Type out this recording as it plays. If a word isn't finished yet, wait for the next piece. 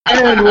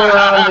And we're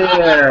on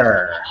the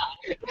air.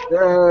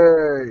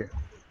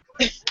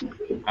 Yay!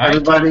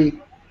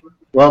 Everybody,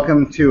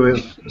 welcome to a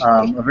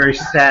very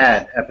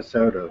sad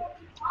episode of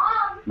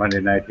Monday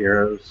Night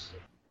Heroes.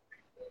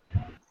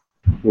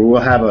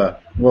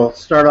 We'll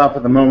start off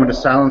with a moment of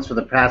silence for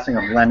the passing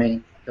of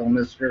Lemmy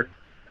Kilmister.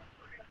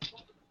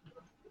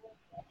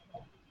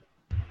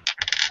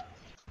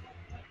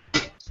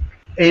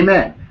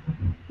 Amen.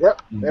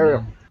 Yep, there we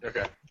go.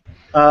 Okay.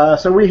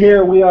 So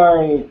we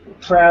are a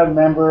proud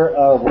member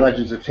of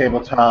Legends of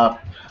Tabletop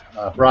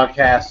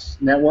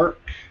Broadcast Network.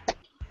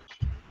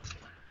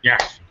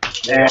 Yes.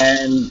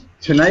 And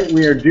tonight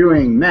we are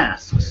doing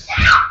Masks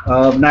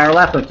of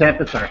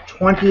Nyarlathotep. It's our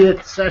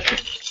 20th session.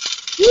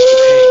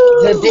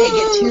 The day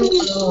get too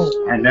old.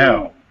 I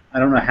know. I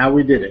don't know how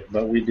we did it,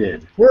 but we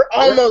did. We're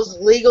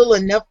almost legal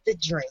enough to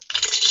drink.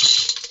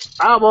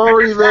 I'm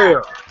already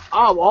there.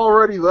 I'm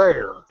already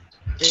there.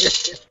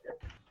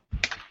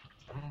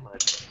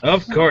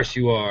 Of course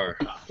you are.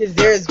 Because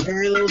there is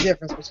very little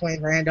difference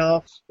between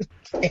Randolph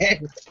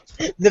and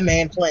the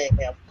man playing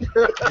him.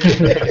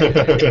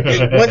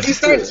 Once he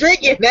starts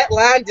drinking, that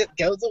line just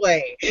goes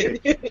away.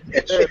 The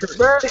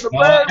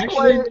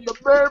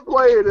man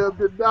playing him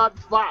did not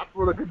fight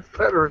for the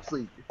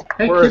Confederacy.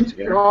 Hey, Whereas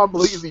kids, John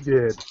believes he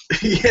did.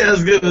 Yeah, I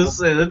was gonna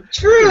say that.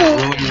 True,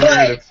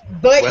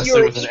 but Wesley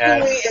you're was an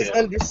ad, equally as yeah.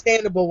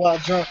 understandable while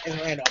drunk as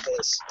Randolph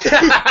is.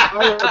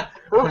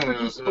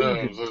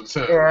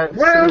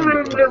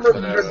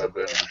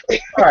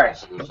 Alright,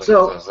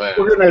 so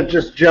we're going to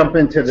just jump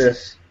into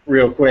this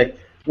real quick.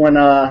 When we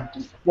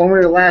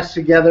were last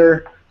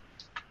together,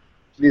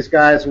 these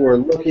guys were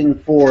looking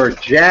for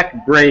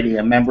Jack Brady,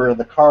 a member of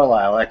the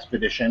Carlisle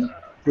expedition,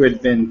 who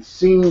had been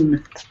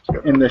seen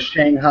in the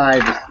Shanghai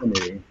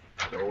vicinity.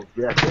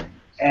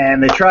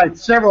 And they tried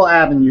several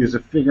avenues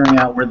of figuring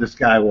out where this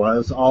guy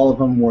was. All of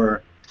them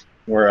were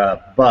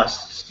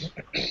busts.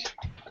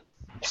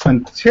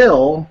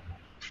 Until,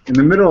 in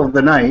the middle of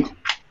the night,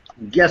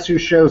 guess who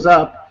shows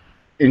up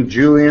in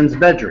Julian's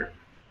bedroom?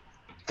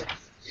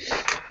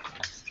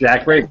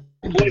 Jack Brady.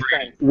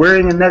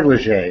 Wearing a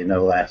negligee,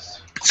 no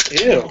less.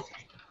 Ew.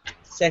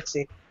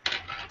 Sexy.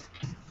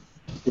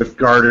 With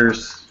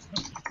garters.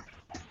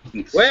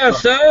 Well,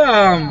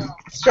 sir,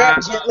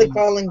 Strap gently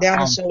falling down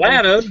I'm the shoulder.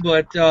 flattered,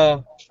 but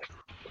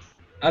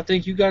I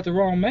think you got the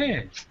wrong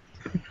man.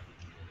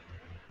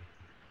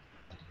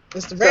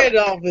 Mr.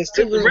 Randolph is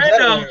two rooms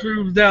Randolph better.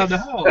 rooms down the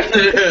hall.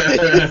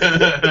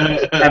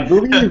 I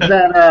believe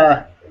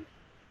that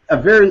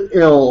a very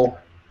ill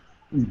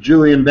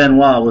Julian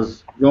Benoit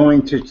was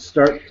going to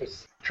start to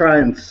try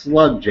and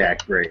slug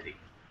Jack Brady.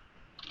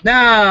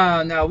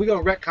 No, we're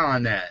going to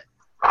retcon that.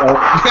 Oh.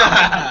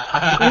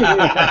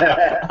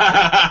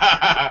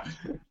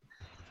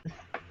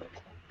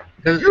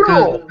 Because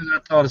I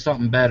thought of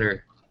something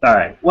better. All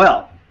right.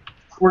 Well,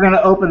 we're going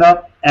to open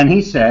up, and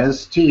he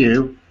says to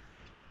you,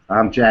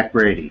 "I'm Jack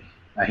Brady.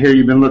 I hear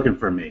you've been looking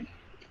for me.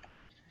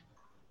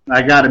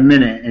 I got a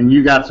minute, and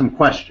you got some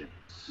questions.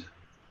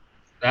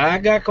 I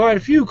got quite a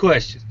few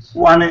questions.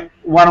 Why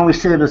don't we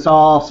save us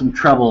all some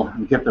trouble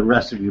and get the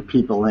rest of you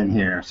people in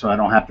here so I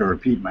don't have to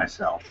repeat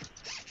myself?"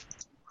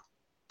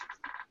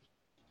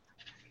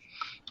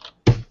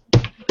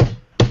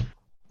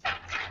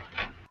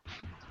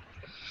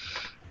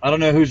 I don't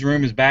know whose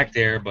room is back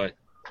there, but...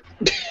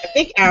 I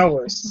think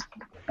ours.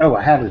 Oh,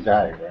 I have his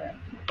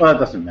diagram. Well, it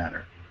doesn't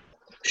matter.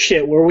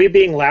 Shit, were we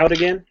being loud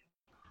again?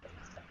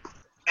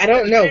 I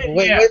don't know.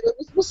 Wait,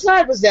 what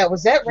side was that?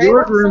 Was that Your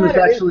Randolph's room is side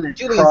or actually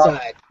Julian's across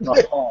side?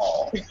 the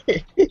hall.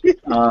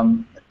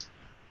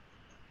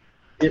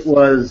 It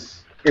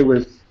was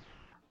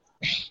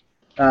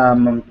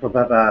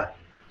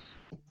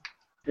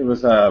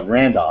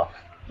Randolph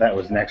that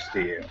was next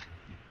to you.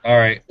 All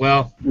right,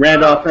 well...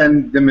 Randolph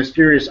and the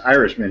mysterious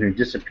Irishman who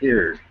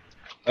disappeared.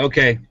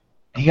 Okay.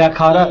 He got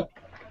caught up.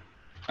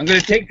 I'm going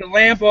to take the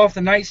lamp off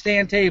the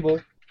nightstand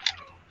table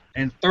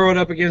and throw it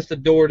up against the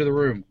door to the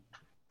room.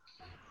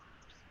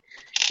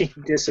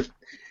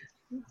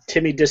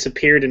 Timmy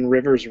disappeared in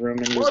River's room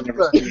and was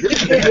never seen.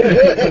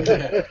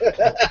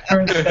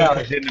 Turns out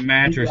It's in the he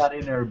mattress. got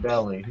in her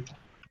belly.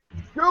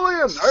 Julian,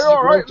 are you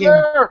all right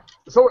there?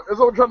 Is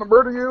someone trying to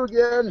murder you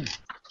again?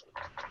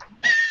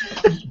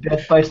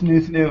 Death by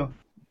Snoo Snoo.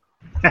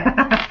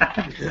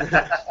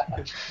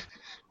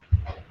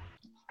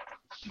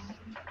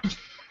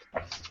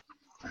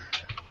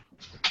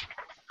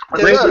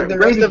 The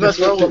rest of us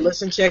roll a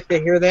listen check to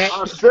hear that.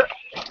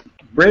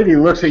 Brady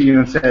looks at you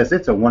and says,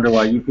 "It's a wonder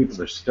why you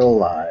people are still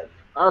alive."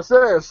 I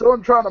said, is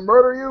someone trying to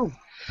murder you?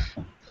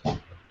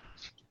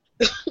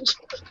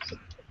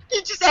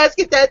 You just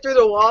asking that through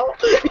the wall?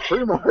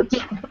 Pretty much.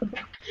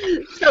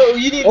 So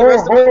you need the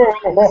rest of us.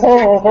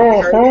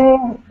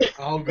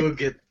 I'll go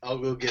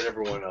get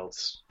everyone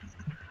else.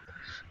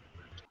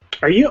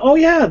 Are you? Oh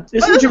yeah,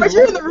 this is your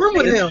You're in the room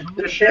with him.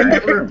 They're sharing a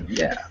room.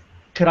 Yeah.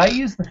 Could I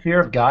use the fear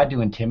of God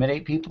to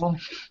intimidate people?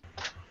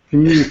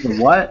 Can you use the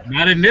what?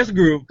 Not in this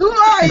group. Who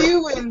are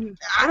you? And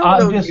I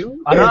don't know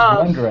you. I'm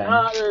just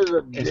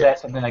wondering, is that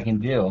something I can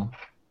do?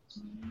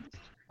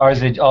 Or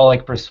is it all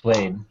like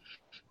persuade?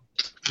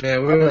 Yeah,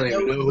 we don't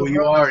even know who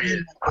you are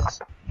yet.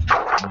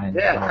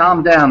 Yeah,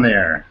 calm down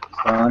there,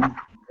 son.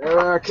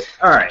 All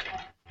right.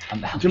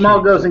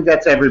 Jamal goes and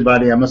gets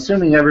everybody. I'm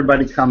assuming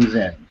everybody comes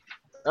in.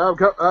 I'm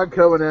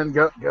coming in,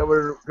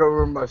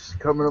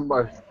 covering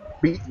my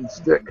beating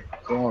stick.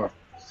 All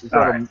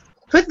right.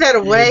 Put that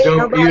away.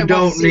 You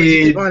don't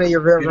need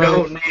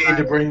to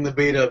to bring the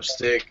beat up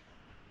stick.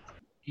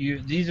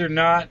 These are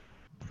not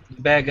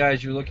the bad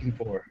guys you're looking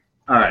for.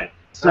 All right.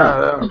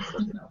 So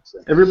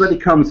everybody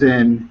comes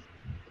in.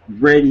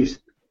 Brady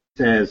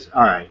says,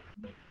 "All right,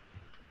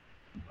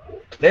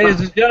 ladies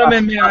and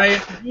gentlemen, may I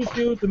introduce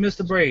you to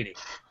Mr. Brady?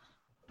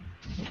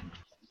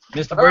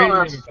 Mr. Brady,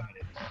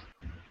 everybody."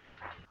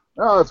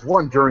 Oh, that's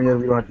one journey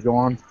we don't have to go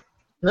on.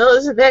 No,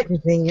 isn't that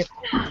convenient?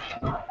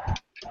 all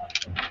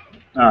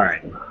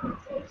right."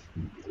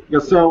 Yeah,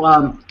 so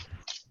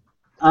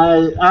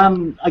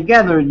I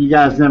gather you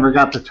guys never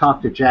got to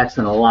talk to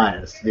Jackson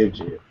Elias, did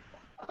you?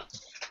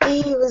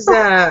 He was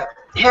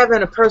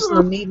having a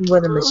personal meeting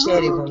with a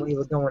machete when we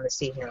were going to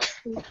see him.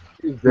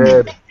 He's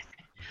dead.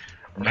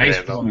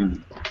 Nice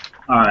one.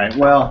 All right.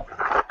 Well,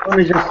 let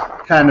me just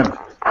kind of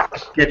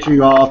get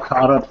you all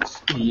caught up to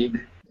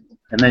speed,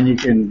 and then you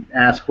can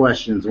ask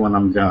questions when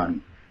I'm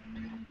done.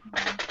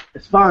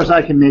 As far as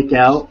I can make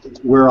out,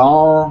 we're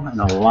all in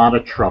a lot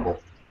of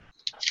trouble.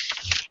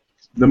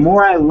 The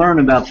more I learn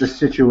about this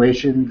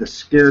situation, the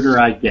scareder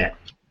I get.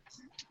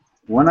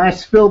 When I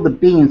spilled the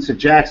beans to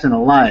Jackson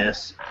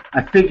Elias,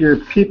 I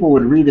figured people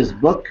would read his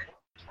book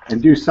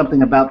and do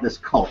something about this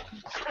cult.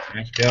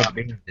 I spilled the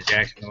beans to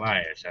Jackson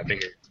Elias. I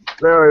figured.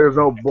 There is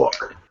no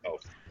book. Oh.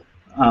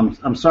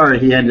 I'm sorry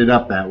he ended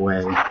up that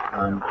way.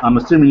 I'm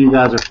assuming you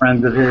guys are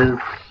friends of his.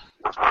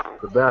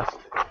 The best.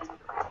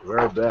 The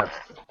very best.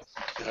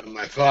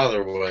 My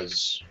father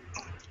was.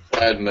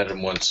 I had met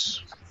him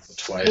once or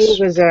twice.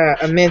 He was a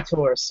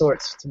mentor of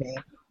sorts to me.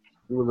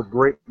 He was a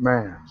great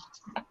man.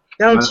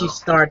 Don't you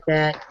start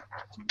that.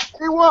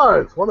 He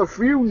was one of the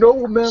few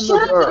noble men of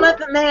Shut up earth. and let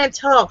the man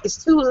talk.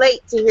 It's too late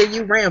to hear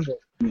you ramble.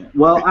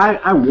 Well,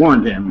 I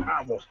warned him.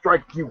 I will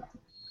strike you.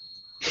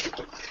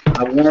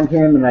 I warned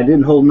him, and I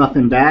didn't hold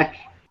nothing back.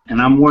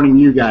 And I'm warning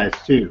you guys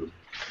too.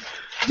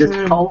 This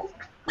cult,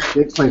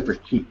 they play for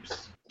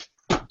keeps.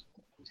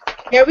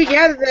 Yeah, we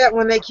gathered that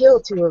when they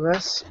killed two of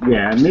us.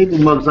 Yeah, and maybe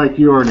mugs like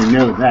you already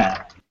know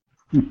that.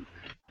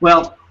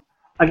 Well,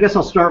 I guess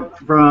I'll start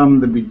from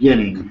the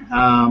beginning.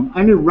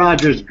 I knew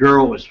Roger's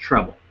girl was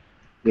trouble,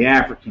 the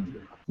African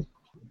girl.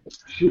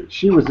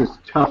 She was as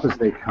tough as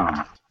they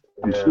come,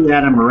 and she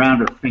had him around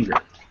her finger.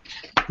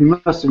 He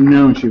must have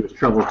known she was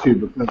trouble too,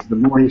 because the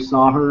more he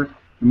saw her,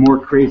 the more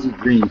crazy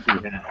dreams he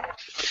had.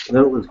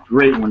 Though it was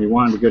great when he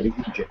wanted to go to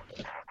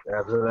Egypt.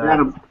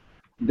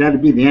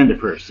 That'd be the end of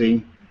her,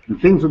 see?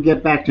 And things would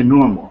get back to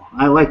normal.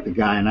 I liked the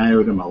guy, and I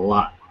owed him a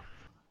lot.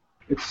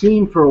 It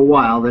seemed for a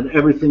while that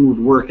everything would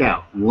work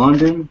out.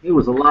 London, it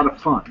was a lot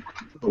of fun.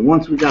 But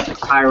once we got to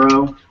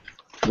Cairo,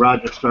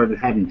 Roger started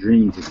having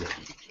dreams again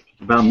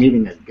about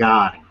meeting a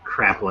god and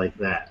crap like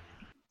that.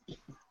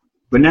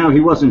 But now he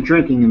wasn't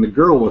drinking and the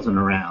girl wasn't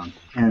around.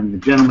 And the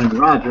gentleman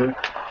Roger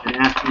and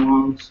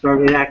Ashkelon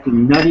started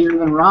acting nuttier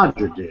than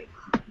Roger did.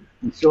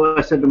 And so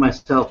I said to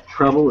myself,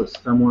 trouble is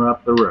somewhere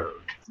up the road.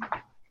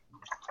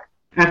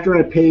 After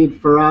I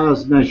paid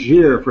Faraz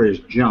Najir for his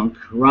junk,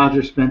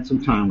 Roger spent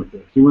some time with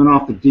it. He went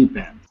off the deep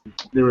end.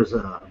 There was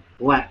a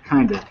black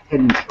kind of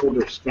head and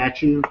shoulder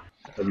statue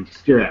that he'd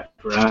stare at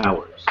for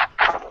hours.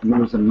 And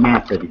there was a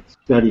map that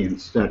he'd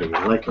study,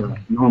 like a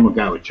normal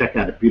guy would check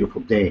out a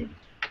beautiful day.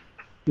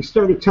 He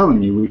started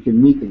telling me we could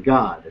meet the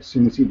god as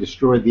soon as he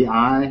destroyed the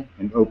eye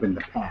and opened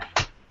the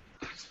path.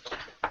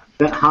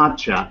 That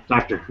hotshot,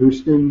 Dr.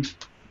 Houston,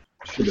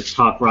 should have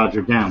talked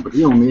Roger down, but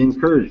he only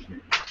encouraged me.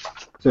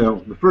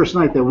 So the first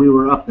night that we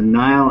were up the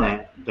Nile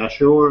at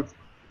Dashur,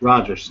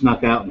 Roger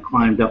snuck out and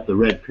climbed up the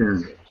Red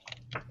Pyramid.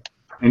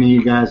 Any of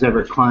you guys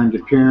ever climbed a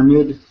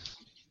pyramid?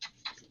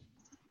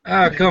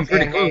 I've come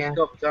pretty close a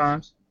couple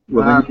times.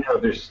 Well, then you know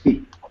they're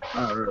steep.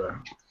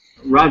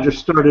 Roger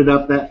started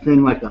up that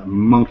thing like a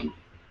monkey.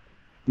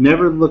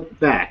 Never looked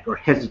back or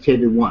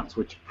hesitated once,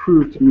 which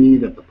proved to me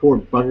that the poor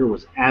bugger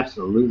was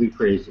absolutely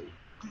crazy.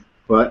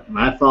 But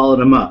I followed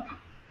him up,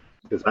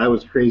 because I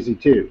was crazy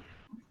too.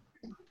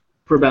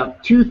 For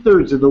about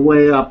 2/3 of the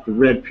way up the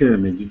Red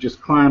Pyramid, you just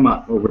climb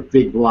up over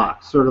big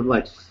blocks, sort of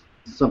like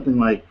something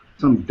like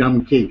some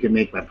dumb kid could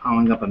make by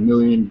piling up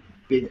 1,000,000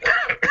 big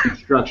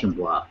construction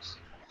blocks.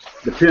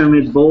 The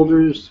pyramid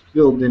builders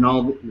filled in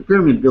all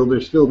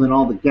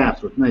the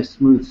gaps with nice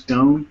smooth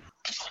stone,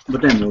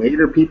 but then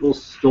later people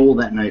stole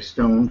that nice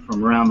stone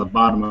from around the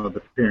bottom of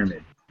the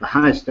pyramid. The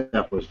high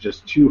stuff was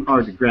just too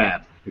hard to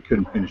grab. They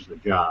couldn't finish the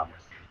job.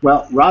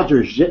 Well,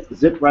 Roger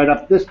zipped right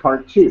up this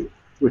part too,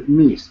 with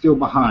me still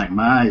behind,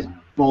 my eyes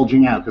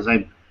bulging out because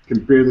I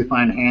could barely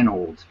find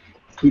handholds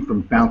to keep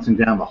from bouncing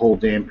down the whole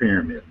damn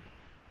pyramid.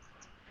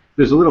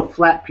 There's a little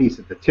flat piece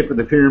at the tip of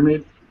the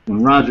pyramid.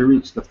 When Roger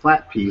reached the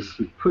flat piece,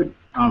 he put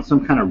on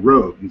some kind of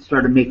robe and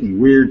started making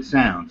weird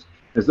sounds,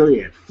 as though he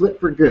had flipped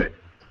for good.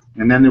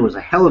 And then there was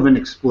a hell of an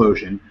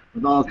explosion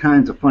with all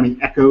kinds of funny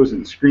echoes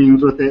and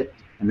screams with it,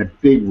 and a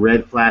big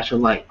red flash of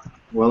light.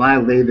 Well, I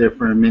lay there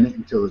for a minute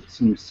until it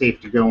seemed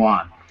safe to go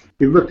on.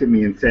 He looked at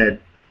me and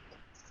said,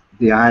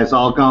 "The eye's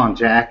all gone,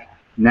 Jack.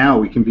 Now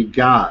we can be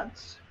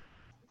gods."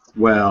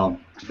 Well,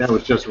 that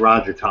was just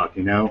Roger talk,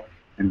 you know,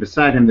 and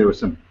beside him there was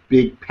some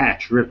big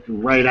patch ripped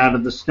right out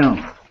of the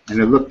stone, and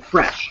it looked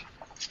fresh.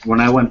 When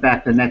I went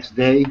back the next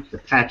day, the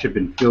patch had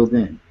been filled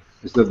in,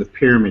 as though the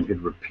pyramid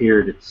had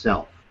repaired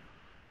itself.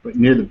 But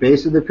near the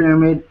base of the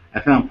pyramid, I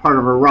found part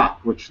of a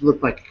rock which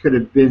looked like it could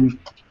have been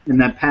in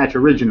that patch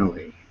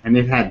originally, and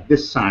it had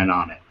this sign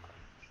on it.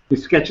 He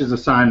sketches a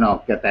sign,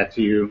 I'll get that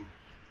to you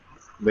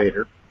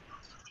later.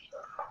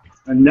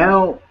 And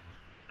now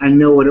I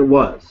know what it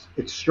was.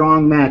 Its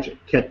strong magic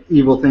kept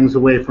evil things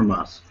away from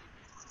us,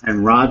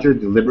 and Roger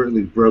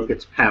deliberately broke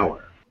its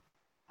power.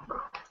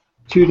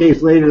 2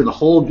 days later, the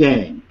whole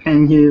gang,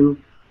 Penhew,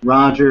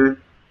 Roger,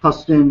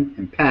 Huston,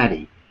 and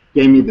Patty,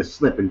 gave me the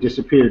slip and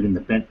disappeared in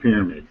the bent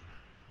pyramid.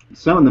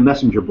 Some of the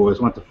messenger boys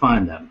went to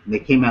find them, and they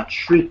came out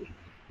shrieking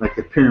like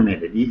the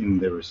pyramid had eaten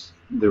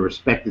the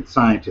respected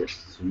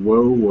scientists.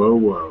 Whoa, whoa,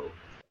 whoa.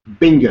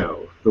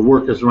 Bingo! The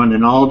workers run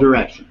in all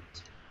directions.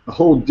 The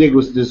whole dig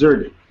was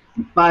deserted.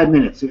 In 5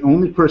 minutes, the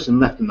only person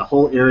left in the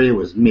whole area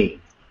was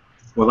me.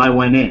 Well, I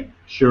went in.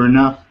 Sure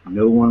enough,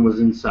 no one was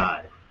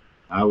inside.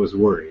 I was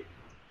worried.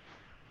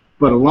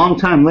 But a long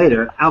time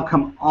later, out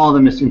come all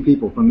the missing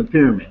people from the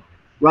pyramid.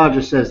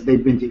 Roger says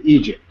they'd been to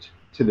Egypt,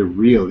 to the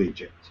real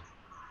Egypt.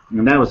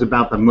 And that was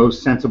about the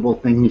most sensible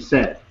thing he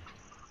said.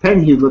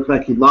 Penhew looked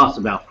like he'd lost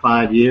about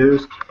 5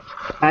 years.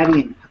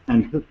 Patty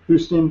and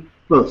Houston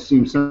both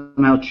seemed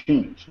somehow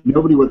changed.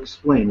 Nobody would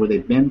explain where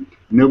they'd been.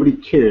 Nobody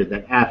cared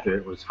that after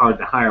it was hard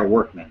to hire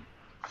workmen.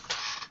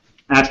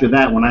 After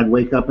that, when I'd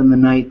wake up in the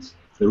nights,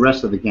 the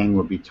rest of the gang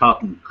would be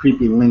talking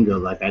creepy lingo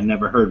like I'd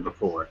never heard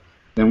before.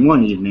 Then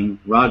one evening,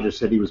 Roger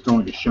said he was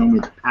going to show me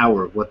the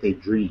power of what they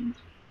dreamed.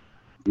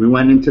 We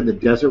went into the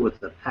desert with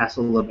the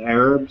passel of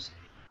Arabs.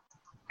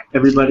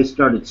 Everybody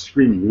started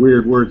screaming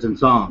weird words and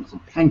songs,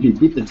 and Penhew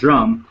beat the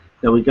drum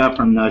that we got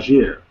from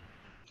Najir.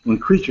 When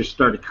creatures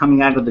started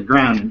coming out of the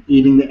ground and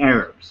eating the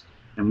Arabs,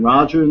 and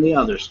Roger and the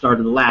others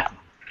started laughing.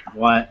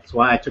 That's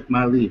why I took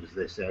my leave, as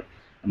they said,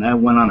 and I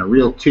went on a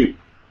real toot.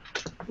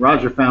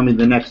 Roger found me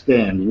the next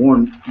day and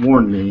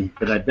warned me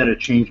that I'd better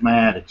change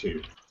my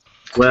attitude.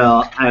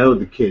 Well, I owed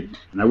the kid,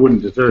 and I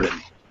wouldn't desert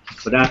him.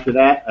 But after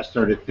that, I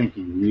started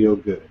thinking real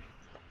good.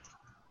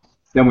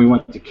 Then we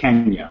went to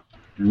Kenya,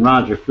 and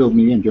Roger filled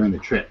me in during the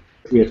trip.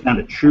 We had found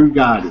a true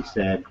God, he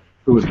said,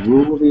 who would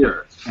rule the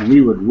earth, and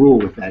we would rule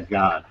with that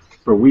God,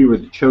 for we were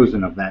the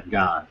chosen of that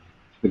God.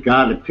 The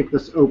God had picked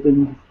us to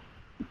open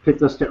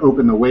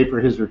the way for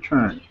his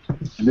return,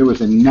 and there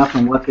was enough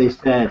in what they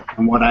said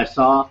and what I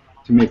saw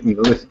to make me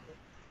listen.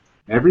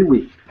 Every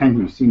week,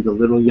 Penhew seemed a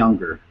little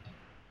younger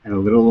and a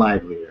little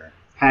livelier.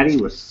 Patty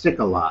was sick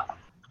a lot,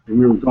 and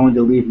we were going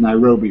to leave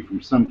Nairobi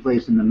from some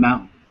place in the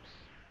mountains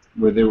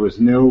where there was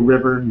no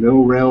river,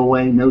 no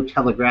railway, no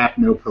telegraph,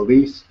 no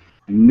police,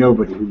 and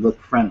nobody who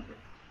looked friendly.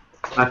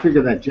 I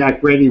figured that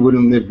Jack Brady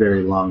wouldn't live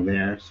very long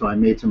there, so I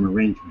made some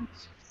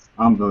arrangements.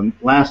 On the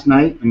last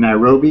night in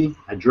Nairobi,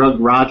 I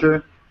drugged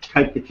Roger,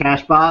 typed the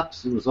cash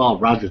box. It was all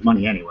Roger's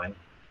money anyway.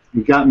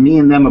 We got me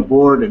and them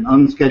aboard an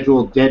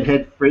unscheduled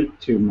deadhead freight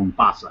to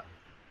Mombasa.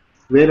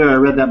 Later, I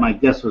read that my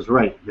guess was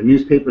right. The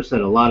newspaper said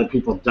a lot of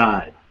people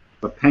died,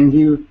 but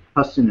Penhew,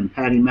 Huston, and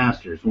Patty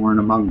Masters weren't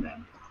among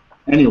them.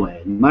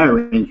 Anyway, my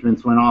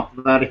arrangements went off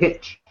without a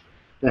hitch.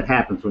 That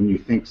happens when you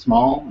think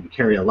small and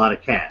carry a lot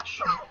of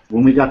cash.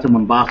 When we got to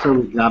Mombasa,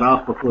 we got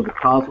off before the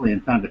causeway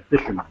and found a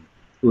fisherman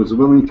who was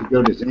willing to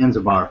go to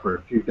Zanzibar for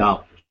a few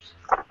dollars.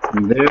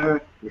 From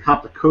there, we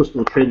hopped a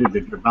coastal trader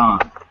to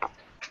Durban.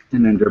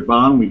 And in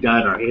Durban, we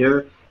dyed our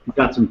hair, we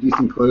got some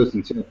decent clothes,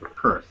 and sailed for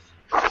Perth.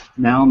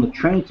 Now, on the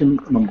train to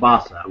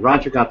Mombasa,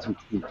 Roger got some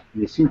tea,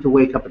 and he seemed to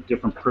wake up a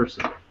different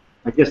person.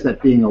 I guess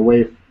that being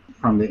away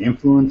from the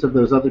influence of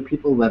those other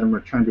people let him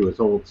return to his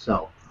old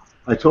self.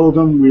 I told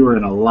him we were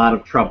in a lot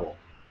of trouble,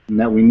 and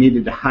that we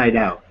needed to hide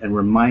out, and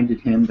reminded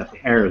him that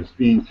the Arabs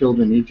being killed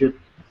in Egypt,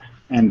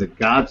 and the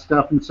God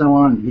stuff and so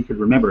on, he could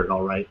remember it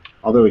all right,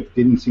 although it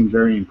didn't seem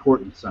very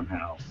important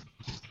somehow.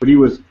 But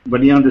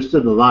he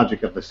understood the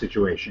logic of the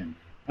situation.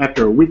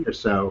 After a week or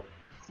so,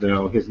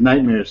 though, his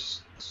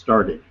nightmares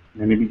started,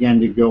 and he began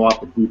to go off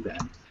the deep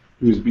end.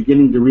 He was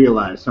beginning to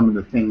realize some of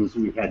the things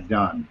we had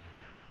done.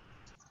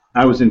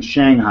 I was in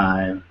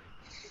Shanghai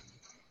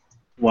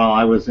while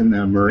I was in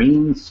the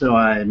Marines, so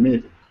I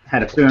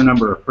had a fair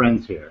number of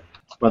friends here.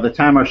 By the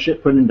time our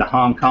ship put into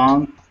Hong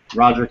Kong,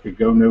 Roger could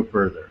go no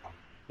further.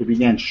 He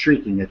began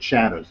shrieking at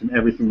shadows and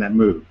everything that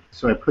moved,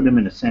 so I put him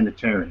in a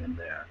sanitarium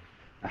there.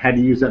 I had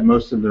to use up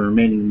most of the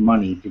remaining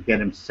money to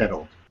get him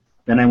settled.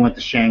 Then I went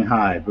to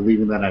Shanghai,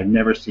 believing that I'd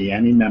never see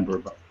any member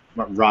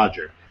but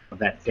Roger of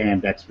that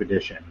damned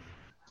expedition.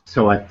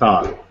 So I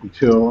thought,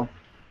 until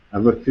I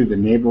looked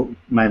through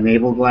my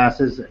naval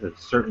glasses at a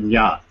certain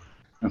yacht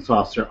and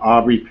saw Sir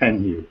Aubrey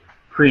Penhew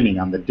preening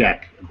on the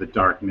deck of the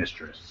Dark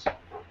Mistress.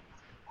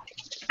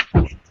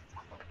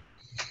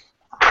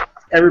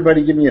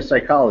 everybody give me a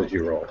psychology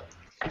roll.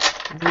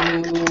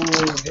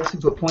 Guess who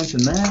put points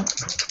in that?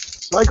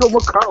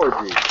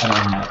 Psychomacology.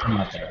 I'm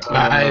not there.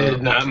 I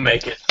did not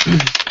make it.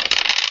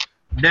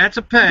 That's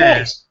a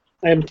pass.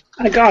 I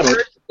got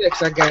it.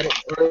 6, I got it.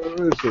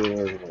 Let's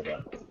see.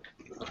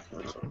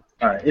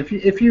 All right.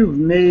 If you've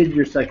made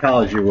your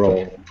psychology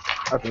roll,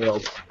 I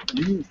failed.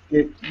 to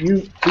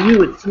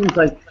you it seems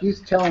like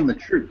he's telling the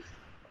truth.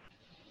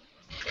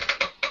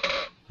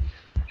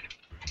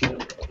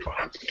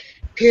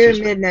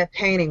 Pyramid in that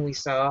painting we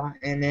saw,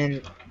 and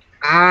then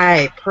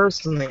I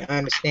personally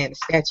understand the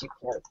statue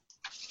part.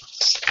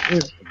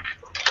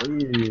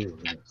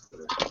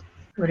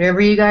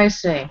 Whatever you guys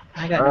say.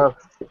 I got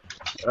it.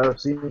 I've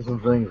seen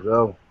some things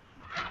though.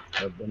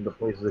 I've been to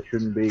places that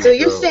shouldn't be. So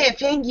you're saying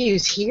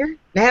Pingu's here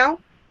now?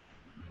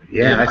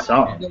 Yeah, I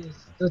saw him.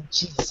 Oh,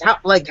 jeez, how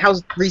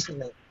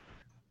recently?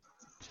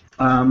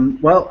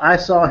 Well, I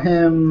saw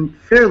him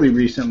fairly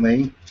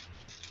recently,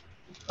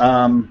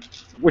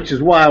 which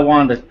is why I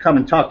wanted to come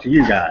and talk to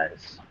you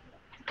guys.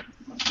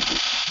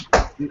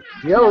 You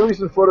have a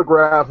recent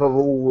photograph of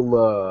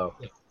old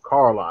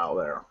Carlisle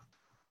there.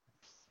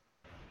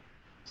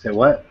 Say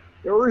what?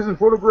 You have a recent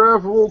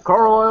photograph of old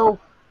Carlisle.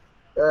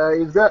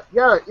 He's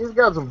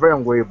got some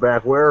family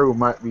back where who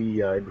might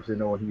be interested in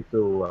knowing he's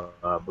still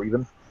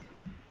breathing.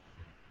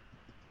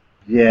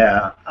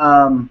 Yeah.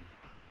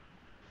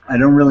 I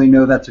don't really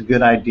know that's a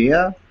good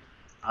idea.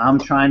 I'm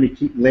trying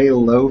to lay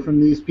low from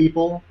these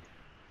people,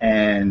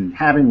 and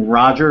having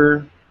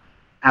Roger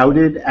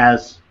outed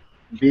as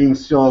being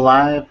still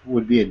alive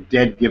would be a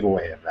dead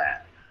giveaway of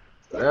that.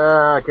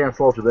 I can't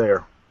fault you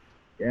there.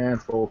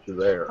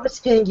 What's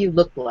Pingu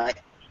look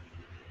like?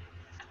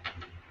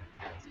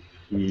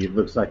 He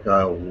looks like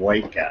a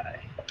white guy.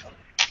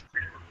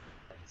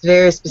 It's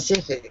very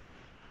specific.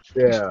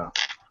 Yeah.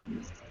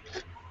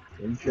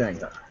 In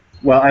Shanghai.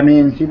 Well, I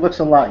mean, he looks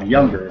a lot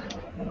younger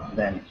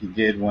than he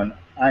did when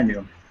I knew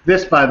him.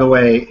 This, by the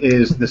way,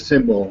 is the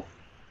symbol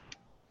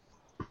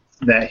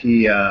that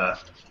he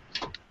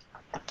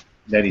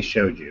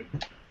showed you.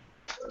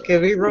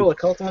 Can we roll a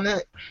cult on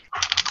that?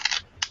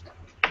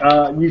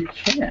 You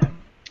can.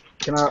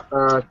 Can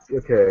I?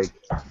 Okay.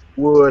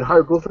 Would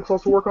hieroglyphics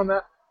also work on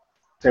that?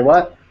 Say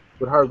what?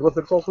 Would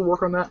hieroglyphics also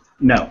work on that?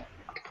 No.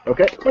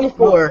 Okay.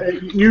 24.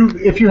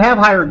 If you have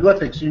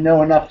hieroglyphics, you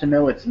know enough to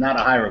know it's not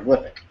a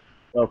hieroglyphic.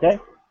 Okay.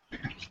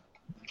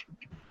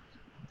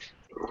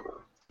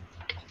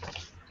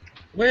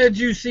 Where'd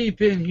you see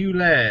Pingu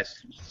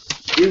last?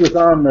 He was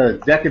on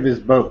the deck of his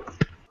boat.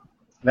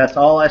 That's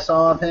all I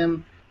saw of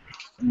him.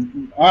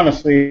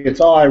 Honestly, it's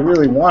all I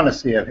really want to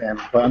see of him.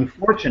 But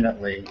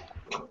unfortunately,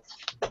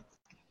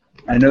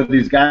 I know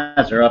these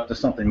guys are up to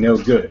something no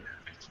good.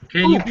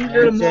 Can you be a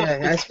little more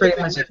That's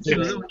pretty much specific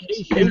it. to the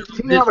location?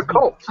 He's not a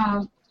cult.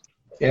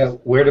 Yeah,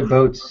 where do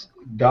boats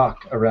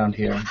dock around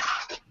here?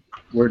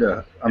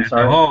 I'm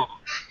sorry. Oh,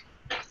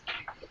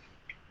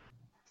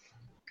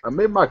 I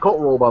made my cult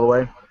roll, by the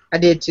way. I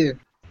did too.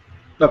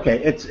 Okay,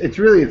 it's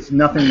really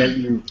nothing that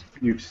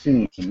you've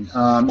seen.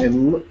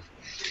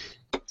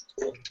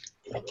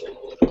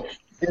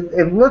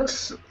 It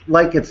looks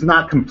like it's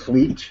not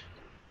complete.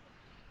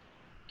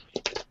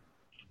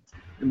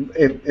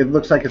 It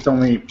looks like it's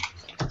only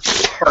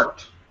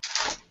part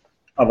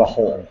of a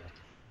whole.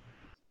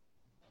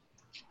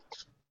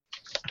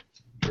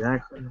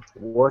 Jackson,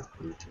 what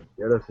did you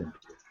get us into?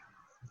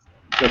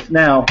 Just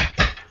now,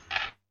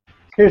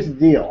 here's the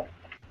deal.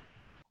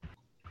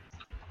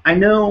 I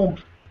know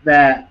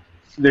that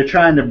they're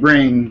trying to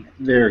bring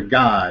their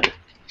god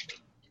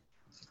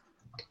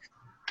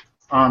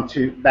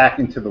back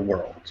into the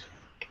world,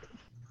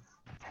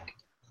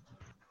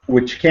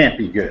 which can't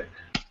be good.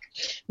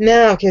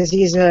 No, because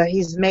he's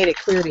made it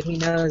clear that he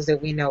knows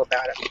that we know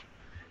about it.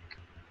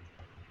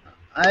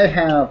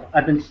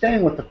 I've been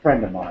staying with a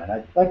friend of mine.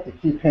 I'd like to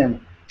keep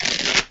him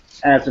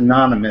as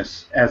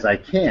anonymous as I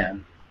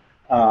can,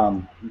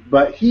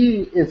 but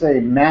he is a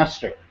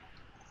master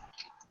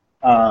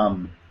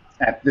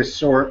at this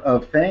sort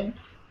of thing,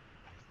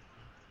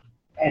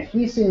 and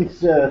he seems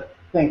to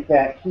think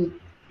that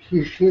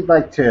he'd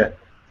like to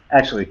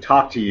actually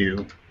talk to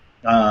you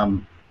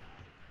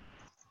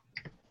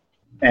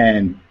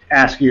and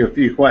ask you a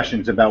few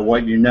questions about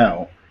what you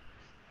know.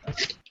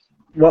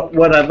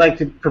 What I'd like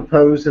to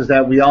propose is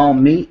that we all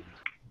meet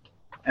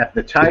at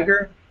the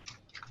Tiger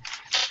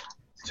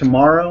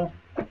tomorrow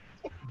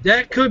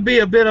that could be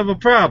a bit of a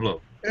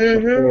problem.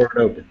 before it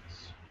opens.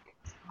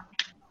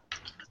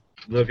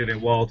 Looking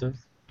at Walter.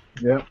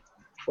 Yeah.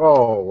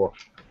 Oh,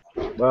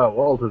 well,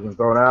 Walter's been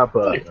thrown out,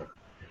 but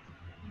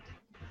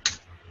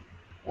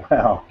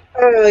Well,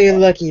 Oh, you're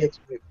lucky.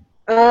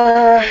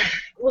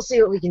 We'll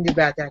see what we can do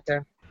about that,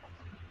 though.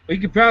 We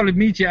could probably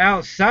meet you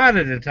outside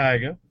of the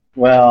Tiger.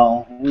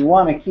 we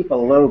want to keep a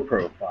low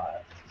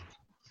profile.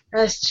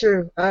 That's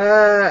true.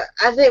 I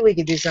think we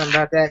could do something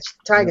about that.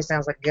 Tiger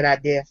sounds like a good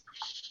idea.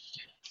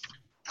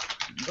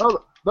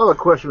 another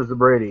question, Mr.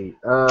 Brady.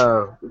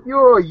 With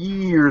your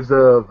years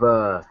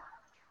of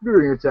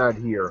experience out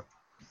here,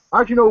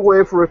 aren't you no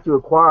way for us to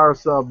acquire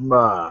some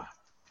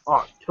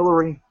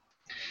artillery?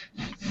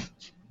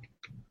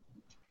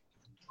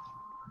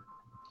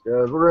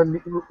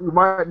 We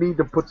might need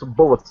to put some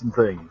bullets in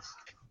things.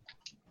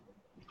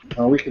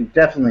 Well, we can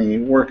definitely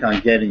work on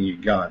getting you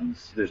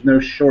guns. There's no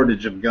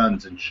shortage of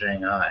guns in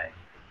Shanghai.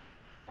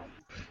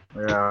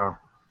 Yeah.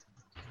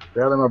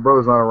 Sadly, my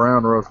brother's not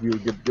around, or else you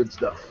would get good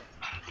stuff.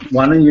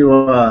 Why don't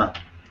you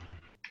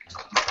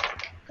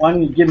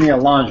give me a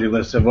laundry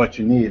list of what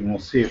you need, and we'll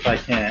see if I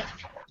can't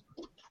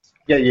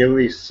get you at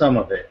least some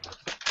of it.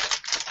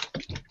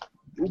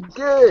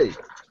 Okay.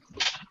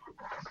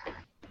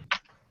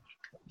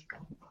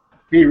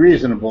 Be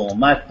reasonable.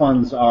 My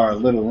funds are a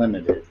little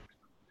limited.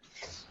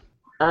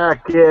 I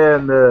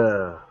can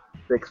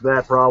fix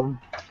that problem.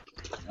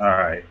 All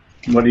right.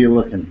 What are you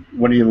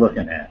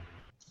looking at?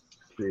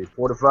 See,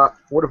 45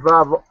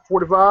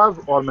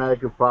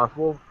 automatic if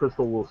possible.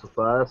 Pistol will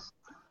suffice.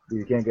 If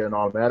you can't get an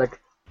automatic.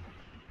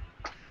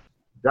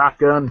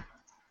 Shotgun.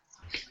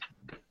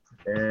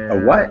 And A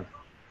what?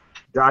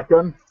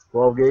 Shotgun,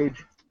 12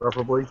 gauge,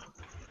 preferably.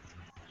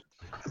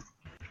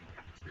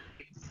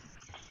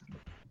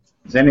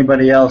 Does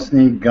anybody else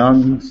need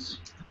guns?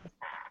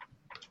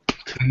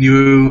 Can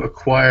you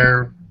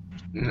acquire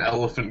an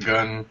elephant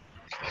gun?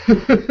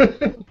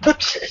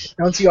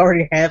 Don't you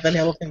already have an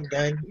elephant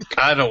gun?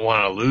 I don't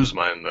want to lose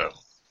mine, though.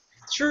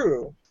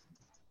 True.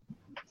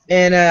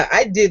 And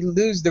I did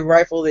lose the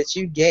rifle that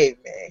you gave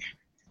me.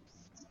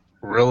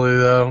 Really,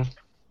 though?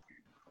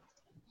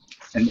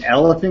 An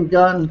elephant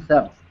gun?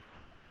 That's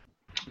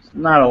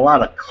not a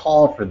lot of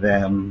call for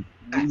them.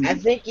 I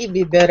think you'd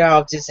be better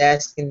off just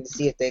asking to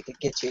see if they could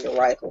get you a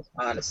rifle,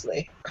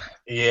 honestly.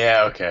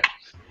 Yeah, okay.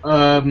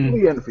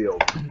 The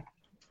Enfield.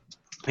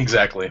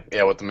 Exactly.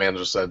 Yeah, what the man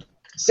just said.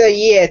 So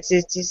yeah,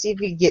 to see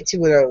if you can get 2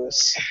 of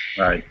those.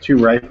 All right, 2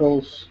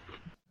 rifles.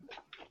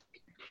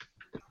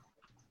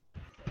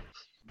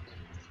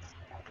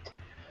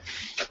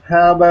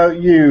 How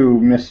about you,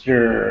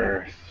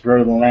 Mr.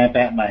 Throw the lamp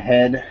at my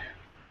head?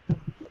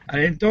 I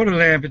didn't throw the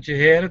lamp at your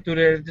head. I threw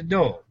it at the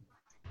door.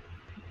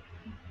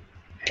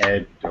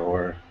 Head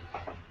door.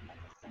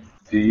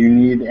 Do you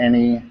need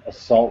any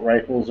assault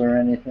rifles or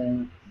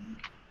anything?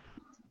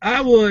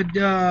 I would,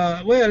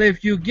 well,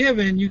 if you're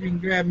giving, you can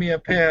grab me a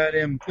pair of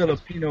them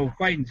Filipino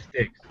fighting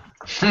sticks.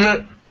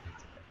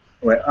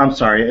 Wait, I'm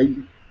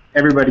sorry.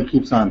 Everybody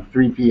keeps on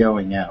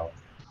 3POing out.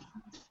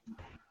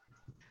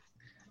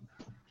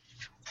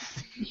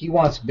 He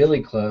wants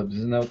billy clubs,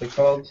 isn't that what they're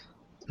called?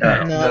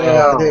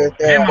 No,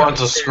 He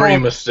wants a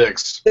scream of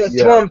sticks.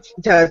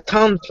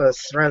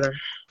 Tumpas, rather.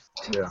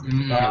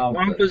 Yeah.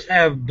 Wampus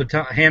have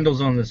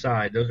handles on the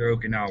side. Those are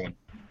Okinawan.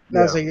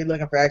 No, so you're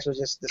looking for actual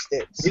just the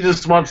sticks. He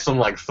just wants some,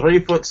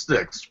 3-foot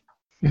sticks.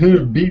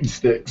 Bead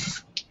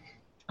sticks.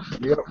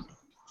 Yep.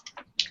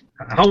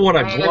 How would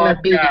I I'm blow a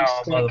beating cow,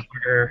 stick.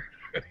 motherfucker?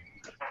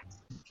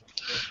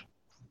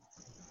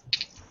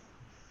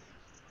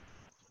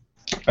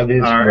 Are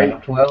these All right.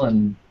 wrapped well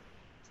and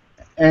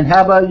And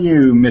how about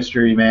you,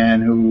 mystery man,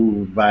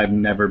 who I've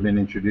never been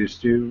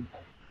introduced to,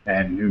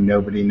 and who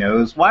nobody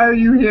knows? Why are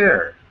you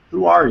here?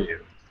 Who are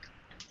you?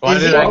 Why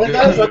Is did he I with do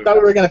us? I thought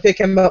we were going to pick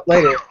him up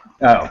later.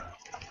 Oh,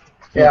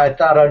 yeah, I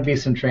thought I'd be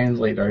some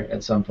translator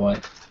at some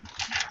point.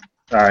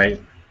 all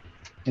right.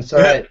 It's all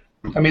right.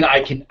 I mean,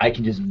 I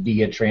can just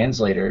be a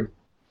translator,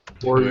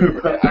 Or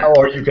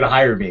or you could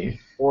hire me.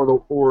 We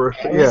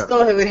yeah.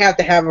 still would have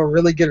to have a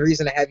really good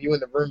reason to have you in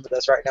the room with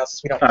us right now,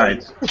 since we don't. All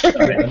right.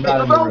 I'm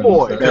not in the room,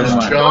 Bellboy. so- Never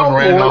mind. John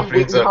Randolph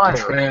needs a Higher.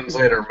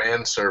 translator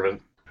manservant.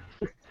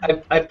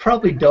 I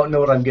probably don't know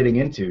what I'm getting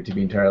into, to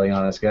be entirely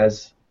honest,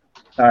 guys.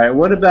 All right.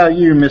 What about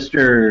you,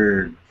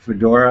 Mr.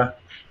 Fedora?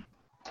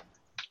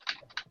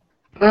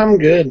 I'm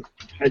good.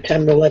 I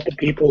tend to let the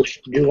people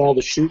do all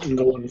the shooting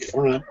go in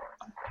front.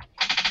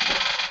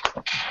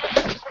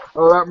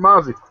 Oh, that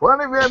Mozzie.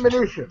 Plenty of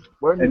ammunition.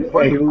 And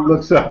he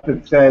looks up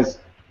and says,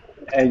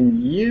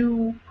 "And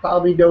you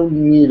probably don't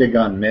need a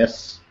gun,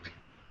 miss."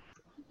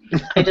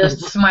 I just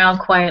smile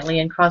quietly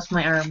and cross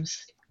my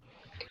arms.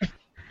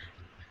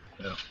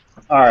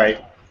 All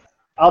right.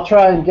 I'll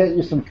try and get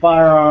you some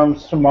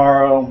firearms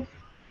tomorrow.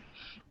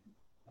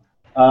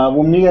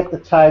 We'll meet at the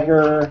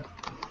Tiger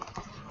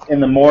in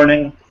the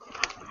morning,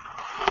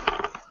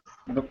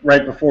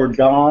 right before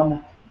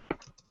dawn.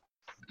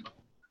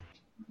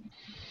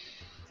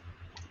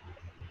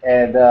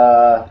 And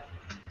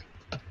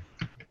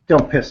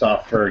don't piss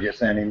off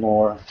Fergus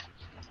anymore.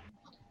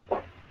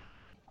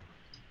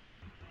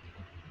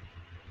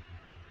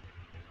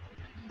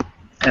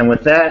 And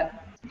with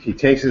that, he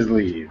takes his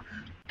leave.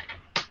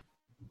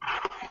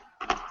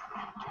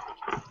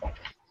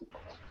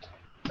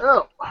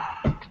 Oh,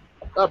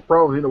 that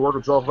probably need to work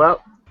itself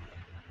out.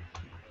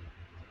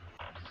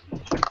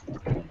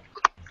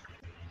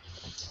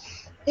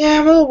 Yeah,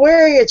 I'm a little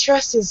wary of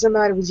trusting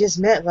somebody we just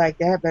met like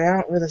that, but I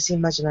don't really see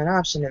much of an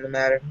option in the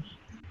matter.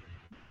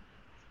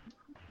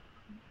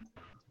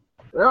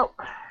 Well,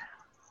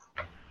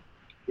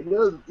 he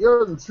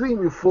doesn't seem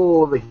to be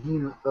full of the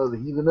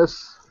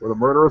heathenness or the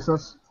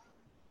murderousness.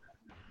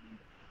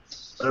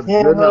 That's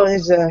Yeah, good well,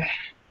 enough.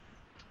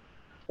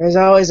 there's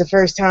always a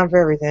first time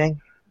for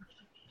everything.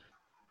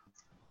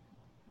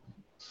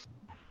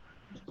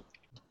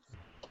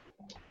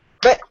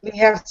 But we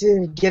have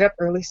to get up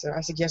early, so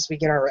I suggest we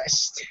get our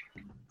rest.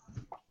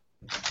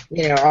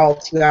 You know, all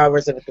 2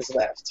 hours of it is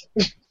left.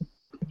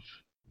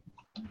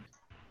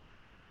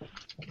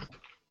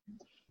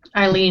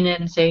 I lean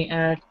in and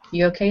say,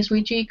 you okay,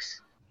 sweet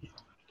cheeks?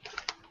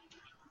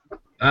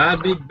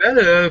 I'd be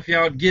better if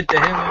y'all get the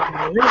hell out of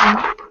my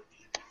room.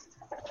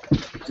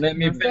 Let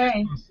me finish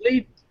Okay. my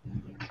sleep.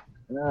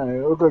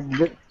 It looks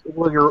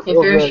like you're, If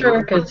you're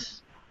sure,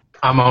 because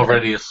I'm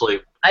already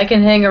asleep. I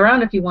can hang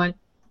around if you want.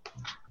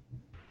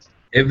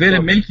 If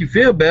it'll make you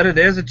feel better,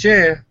 there's a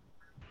chair.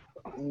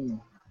 All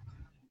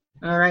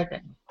right,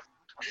 then.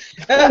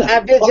 I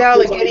bid y'all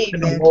a good Been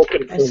evening.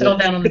 woken I for settled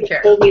this. down on the You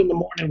chair. told me in the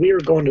morning we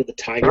were going to the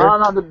Tiger. Try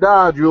not to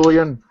die,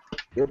 Julian.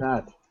 Good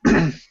night.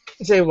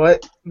 Say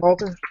what,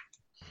 Walter?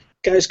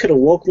 You guys could have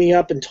woke me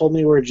up and told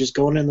me we were just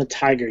going in the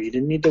Tiger. You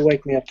didn't need to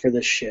wake me up for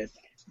this shit.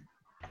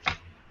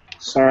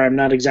 Sorry, I'm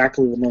not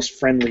exactly the most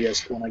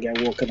friendliest when I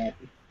get woken up.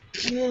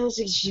 Yeah, let's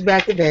get you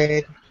back to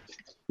bed.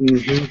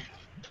 Mm-hmm.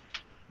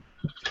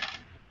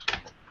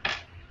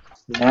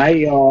 Night,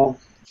 y'all.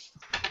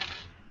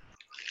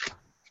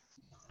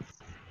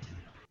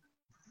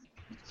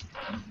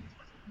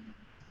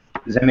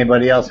 Does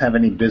anybody else have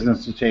any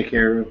business to take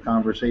care of?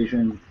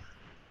 Conversation?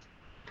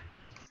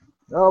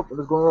 Nope, we're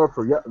just going out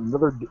for yet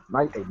another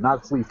night of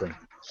not sleeping.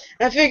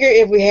 I figure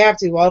if we have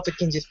to, Walter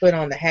can just put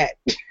on the hat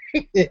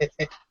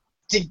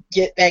to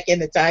get back in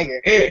the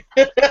Tiger.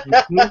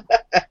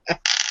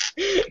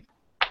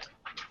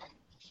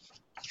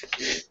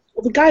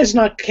 Well, the guy's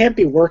can't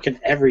be working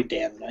every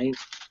damn night.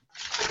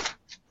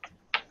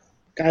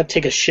 Gotta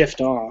take a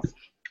shift off.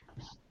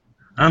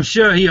 I'm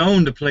sure he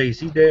owned the place.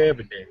 He there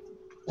every day.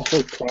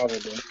 Oh, probably.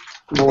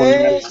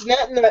 There's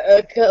nothing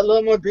a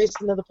little more grease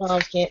than the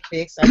palms can't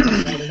fix. I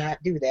just rather not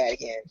do that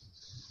again.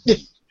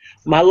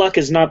 My luck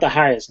is not the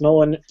highest.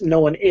 Knowing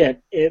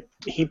it,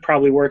 he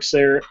probably works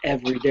there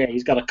every day.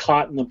 He's got a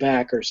cot in the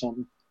back or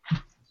something.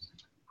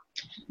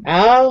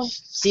 I'll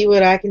see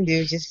what I can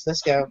do. Just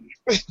let's go.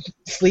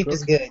 Sleep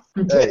is good.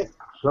 Hey,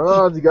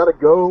 sometimes you gotta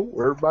go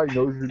where everybody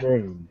knows your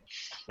name.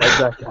 Like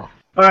that guy.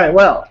 All right.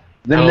 Well,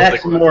 the I don't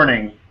next think we're-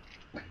 morning,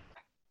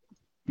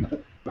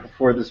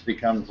 before this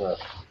becomes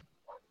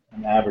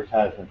an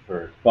advertisement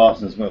for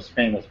Boston's most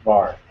famous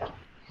bar.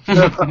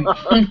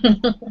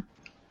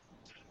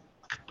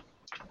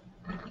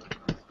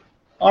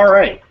 All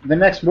right. The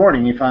next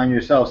morning, you find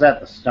yourselves at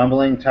the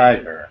Stumbling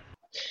Tiger.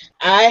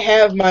 I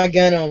have my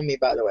gun on me,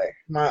 by the way.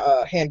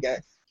 My handgun.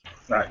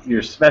 Right,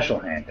 your special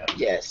handgun.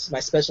 Yes, my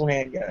special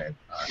handgun.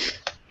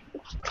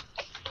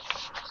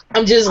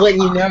 I'm just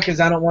letting you know because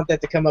I don't want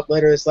that to come up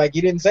later. It's like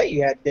you didn't say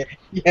you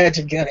had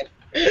your gun.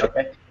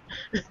 Okay.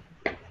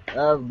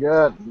 I've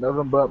got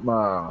nothing but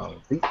my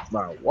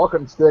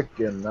walking stick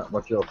and not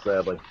much else,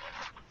 sadly.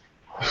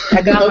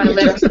 I got my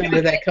leather,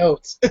 under that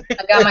coat.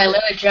 I got my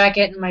leather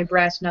jacket and my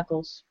brass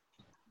knuckles.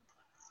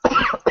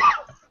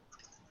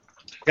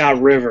 Got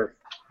River.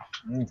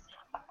 And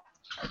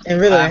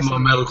really, I have my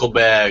medical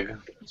bag.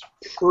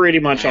 Pretty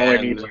much all I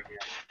need. And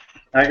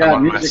I I'm got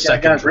on my music, I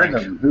second got drink.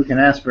 rhythm. Who can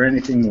ask for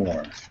anything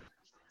more?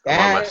 I'm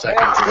on my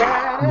second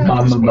drink.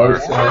 Mama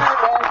Mosa.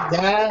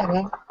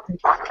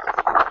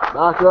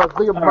 Doctor, I was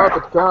thinking about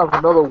the time for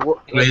another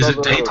Wait, is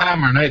it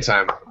daytime or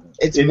nighttime?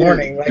 It's It is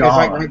morning. Like it's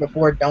like dawn. right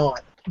before dawn.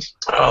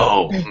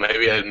 Oh,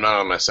 maybe I'm not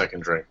on my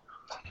second drink.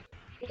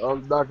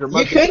 Doctor,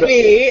 You could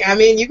be. I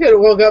mean, you could have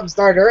woke up and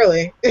started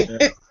early.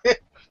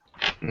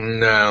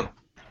 No.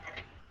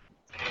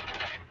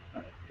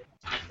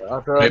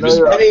 Doctor, Maybe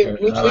I mean,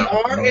 we Uh,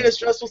 are in a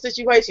stressful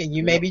situation.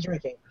 You may be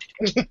drinking.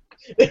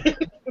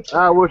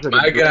 I wish I could.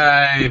 My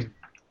guy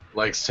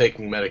likes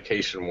taking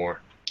medication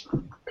more.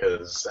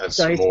 Because that's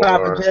So he's more.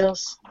 popping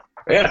pills.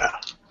 Yeah.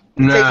 Takes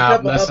No, a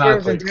couple that's not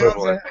uppers the and downs,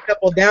 equivalent. a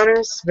couple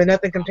downers, but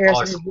nothing compares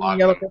Probably to some his laudanum.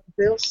 yellow pepper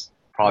pills.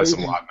 Probably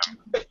some laudanum.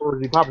 Or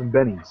is he popping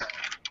bennies?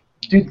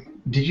 Dude,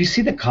 did you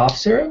see the cough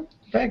syrup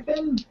back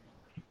then?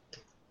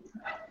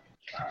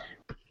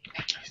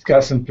 He's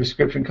got some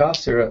prescription cough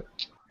syrup.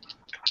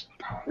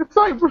 It's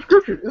not a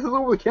prescription. This is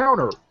over the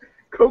counter.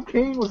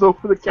 Cocaine was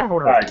over the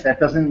counter. All right, that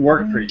doesn't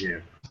work for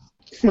you.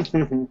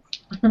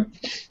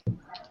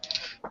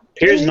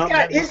 Here's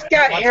not. He's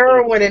got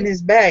heroin in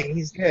his bag. And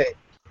he's good.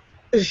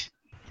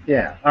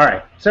 Yeah. All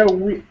right. So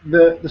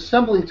the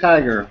Stumbling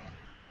Tiger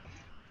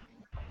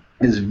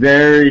is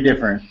very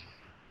different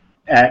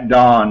at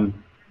dawn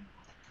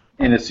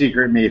in a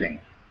secret meeting.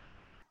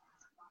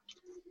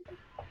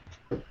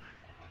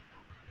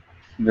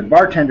 The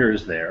bartender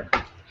is there.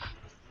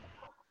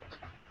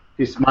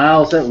 He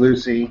smiles at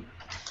Lucy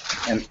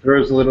and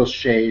throws a little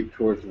shade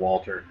towards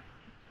Walter.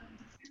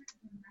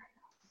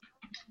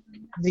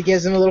 He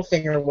gives him a little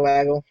finger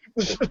waggle.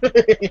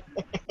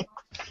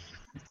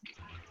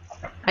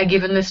 I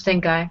give him the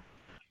stink eye.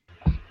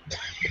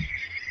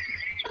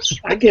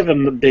 I give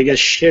him the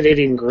biggest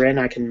shit-eating grin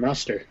I can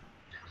muster.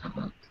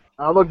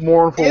 I look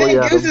mournfully And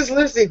at him. Goose is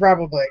Lucy,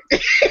 probably.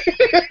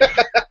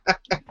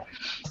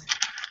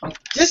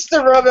 Just to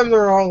rub him the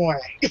wrong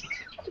way.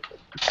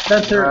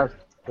 Spencer,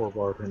 Poor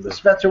bartender.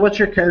 Spencer, what's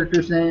your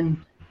character's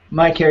name?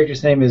 My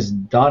character's name is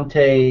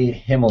Dante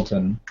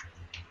Hamilton.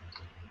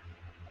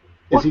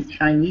 Is he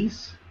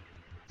Chinese?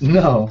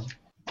 No,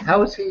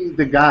 How is he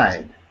the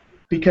guide?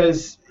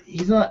 because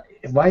he's not.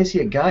 Why is he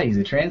a guy? He's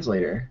a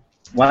translator.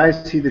 Why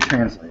is he the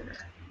translator?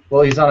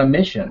 Well, he's on a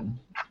mission.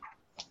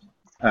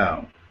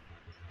 Oh.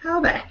 How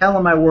the hell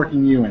am I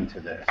working you into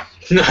this?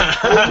 Isn't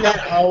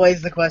that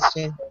always the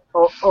question?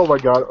 Oh my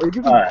God! Are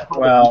you All right,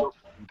 well,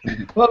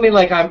 Well, I mean,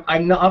 like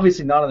I'm not,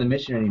 obviously not on the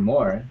mission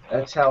anymore.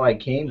 That's how I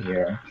came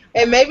here.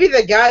 And maybe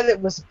the guy that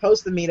was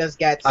supposed to meet us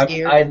got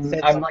scared. and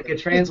said I'm like something. a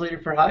translator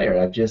for hire.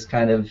 I've just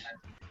kind of.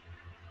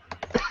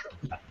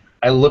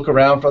 I look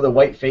around for the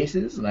white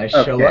faces, and I show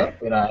Okay.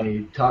 up, and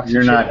I talk to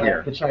You're not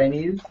here. the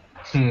Chinese.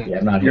 Yeah,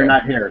 I'm not you're here.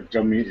 not here.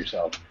 Go mute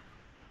yourself.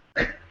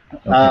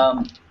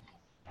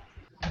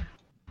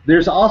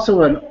 There's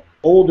also an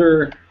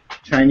older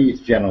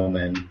Chinese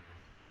gentleman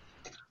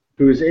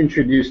who is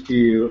introduced to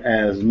you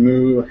as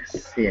Mu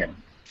Xian.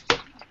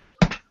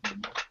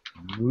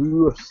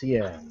 Wu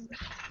Xian.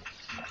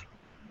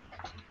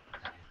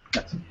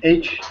 That's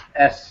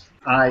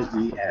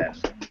Hsien.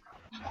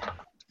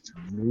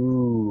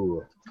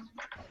 Wu.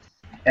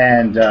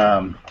 And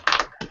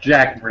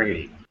Jack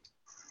Brady.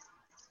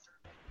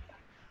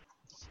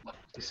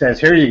 He says,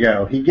 "Here you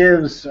go." He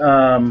gives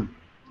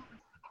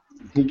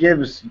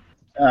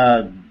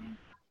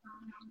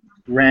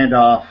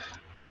Randolph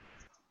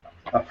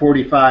a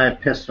 .45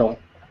 pistol.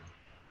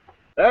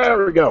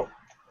 There we go.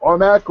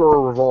 Automatic or a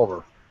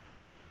revolver?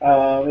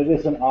 It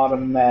is an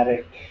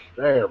automatic,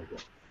 There we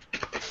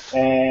go.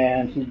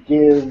 and he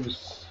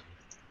gives.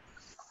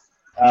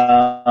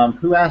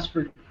 Who asked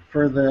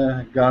for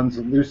the guns?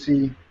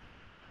 Lucy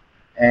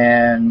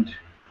and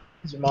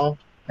Jamal.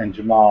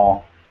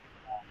 Jamal.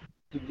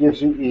 He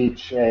gives you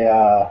each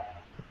a.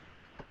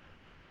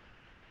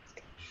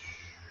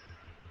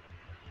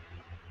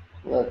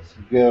 Let's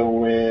go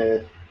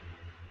with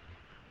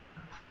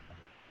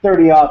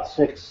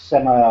 30-06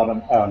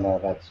 semi-autumn. Oh no,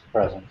 that's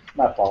present.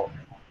 My fault.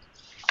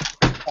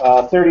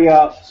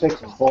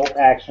 30-06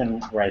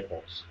 bolt-action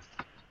rifles.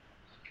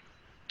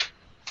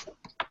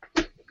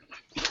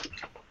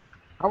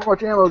 How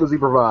much ammo does he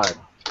provide?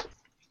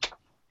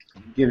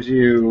 Gives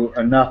you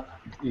enough.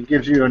 He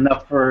gives you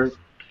enough to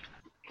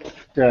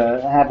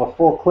have a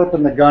full clip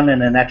in the gun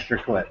and an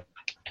extra clip.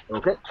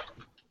 Okay.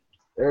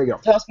 There you go.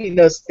 Toss me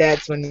those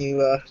stats when you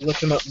look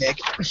them up, Nick.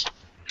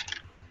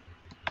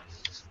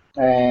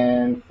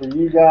 And for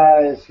you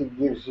guys, he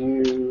gives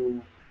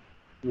you.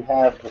 You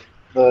have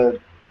the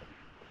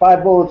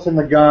 5 bullets in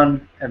the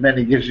gun, and then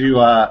he gives you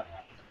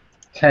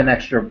 10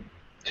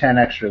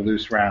 extra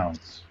loose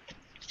rounds.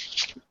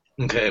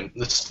 Okay,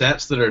 the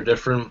stats that are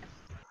different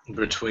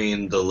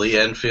between the Lee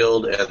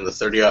Enfield and the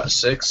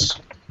 30-06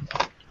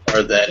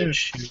 are that it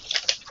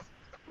shoots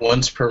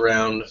once per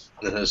round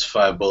and has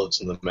 5 bullets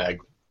in the mag.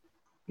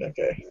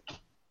 Okay.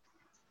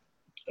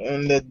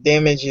 And the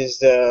damage is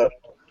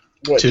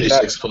what?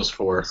 2d6 plus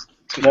 4.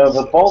 No,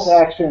 the bolt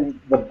action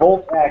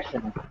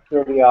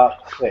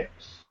 30-06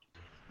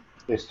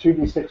 is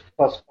 2d6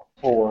 plus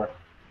 4,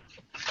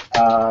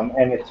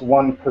 and it's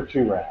 1 per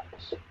 2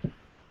 rounds.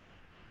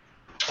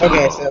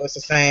 Okay, so it's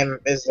the same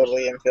as the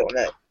Lee Enfield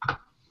net.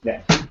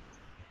 Yes.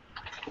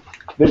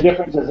 The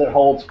difference is it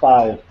holds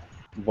 5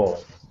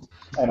 bullets,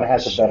 and it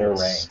has a better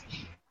range.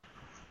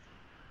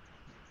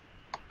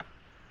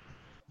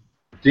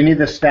 Do you need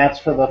the stats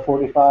for the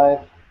 45?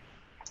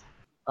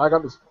 I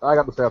got the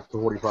stats to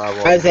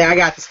 45. I say I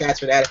got the stats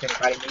for that if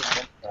anybody needs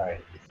them. All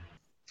right.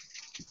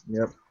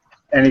 Yep.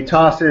 And he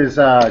tosses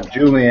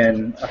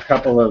Julian a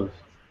couple of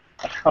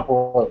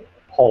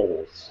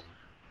poles.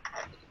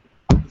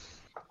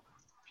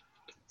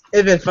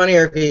 It'd been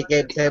funnier if he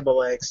gave table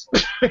legs.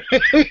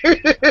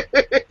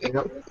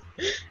 Yep.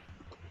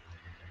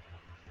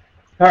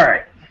 All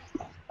right.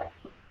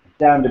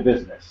 Down to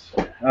business.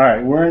 All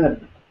right, we're in a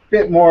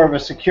bit more of a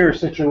secure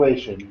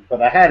situation,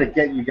 but I had to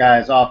get you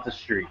guys off the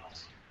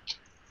streets.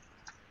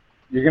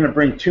 You're going to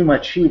bring too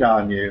much heat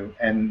on you,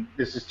 and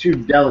this is too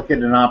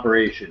delicate an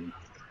operation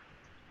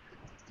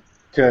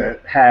to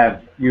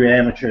have you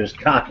amateurs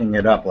cocking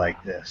it up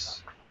like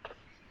this.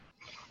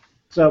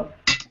 So,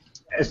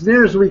 as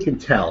near as we can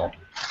tell,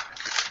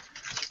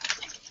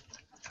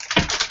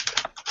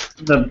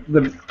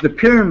 the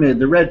pyramid,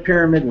 the red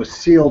pyramid, was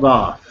sealed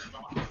off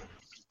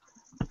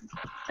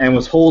and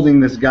was holding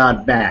this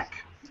god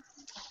back.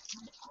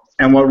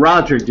 And what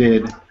Roger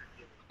did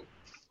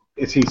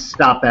is he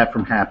stopped that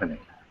from happening.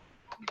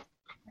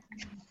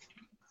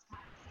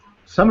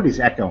 Somebody's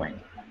echoing.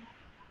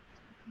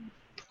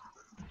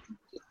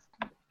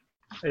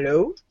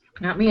 Hello?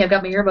 Not me. I've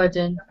got my earbuds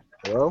in.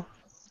 Hello?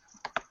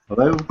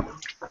 Hello?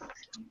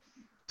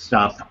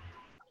 Stop.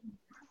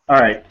 All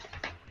right.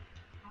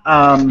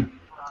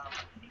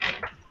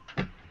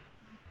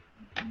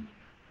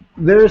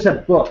 There's a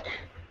book.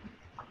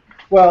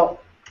 Well,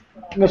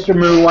 Mr.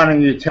 Moo, why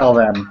don't you tell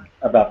them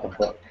about the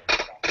book?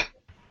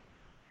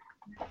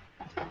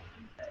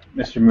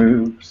 Mr.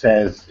 Moo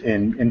says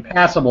in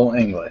passable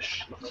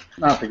English,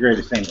 not the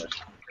greatest English,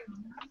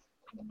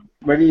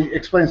 but he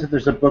explains that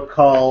there's a book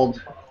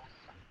called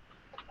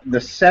the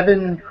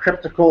 7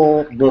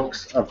 cryptical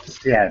books of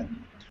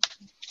Zen.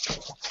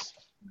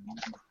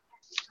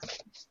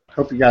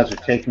 Hope you guys are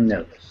taking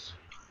notes.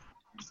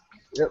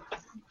 Yep.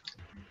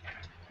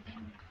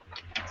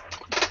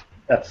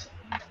 That's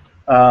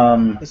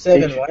The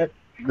 7 what?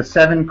 the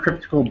 7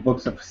 cryptical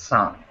books of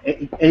San.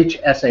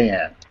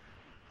 HSAN.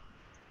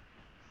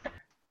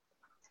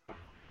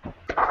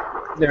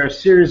 They're a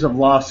series of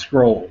lost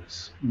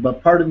scrolls,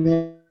 but part of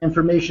the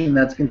information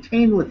that's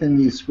contained within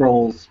these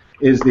scrolls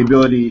is the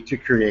ability to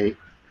create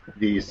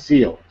these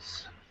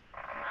seals.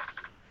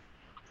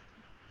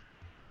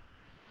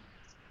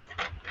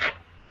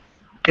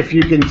 If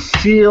you can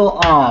seal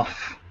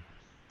off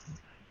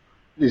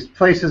these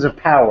places of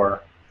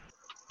power,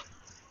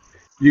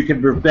 you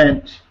can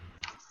prevent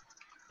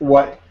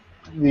what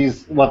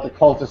the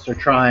cultists are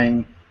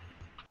trying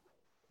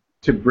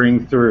to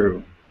bring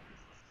through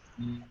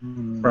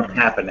from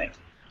happening.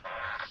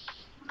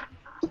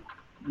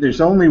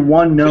 There's only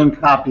one known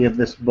copy of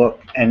this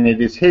book, and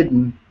it is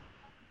hidden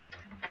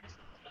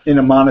in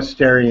a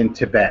monastery in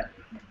Tibet.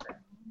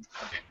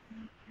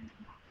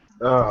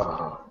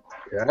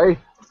 Okay.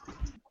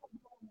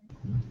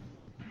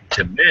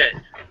 Tibet.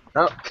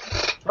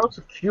 How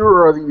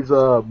secure are these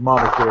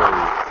monasteries?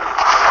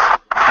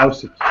 How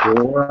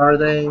secure are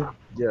they?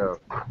 Yeah.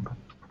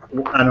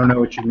 I don't know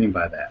what you mean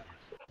by that.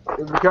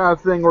 Is it the kind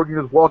of thing where you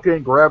can just walk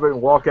in, grab it,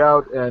 and walk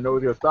out, and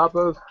nobody's going to stop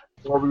us?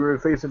 Or are we going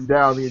to face them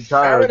down the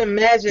entire... I would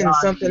imagine time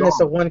something long?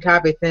 that's a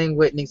one-copy thing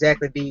wouldn't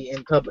exactly be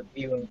in public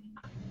viewing.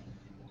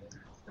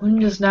 One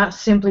does not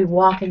simply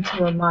walk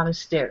into a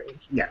monastery.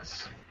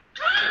 Yes.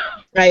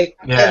 Right?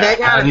 Yeah, That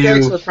kind how of do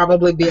text you- would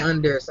probably be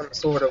under some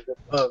sort of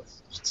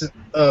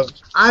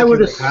I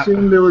would security.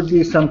 assume there would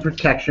be some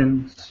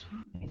protections.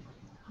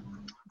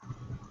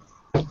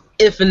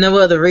 If for no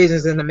other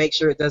reasons than to make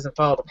sure it doesn't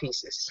fall to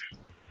pieces.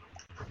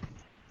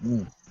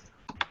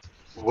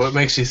 What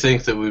makes you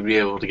think that we'd be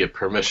able to get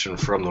permission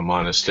from the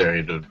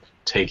monastery to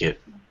take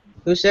it?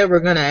 Who said we're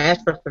going to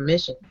ask for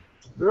permission?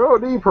 They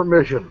don't need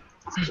permission.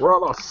 We're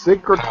on a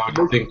secret I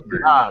would mission think- to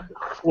God.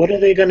 What are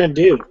they gonna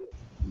do?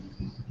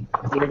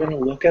 They're gonna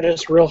look at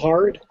us real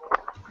hard?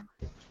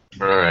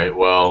 Alright,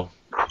 well,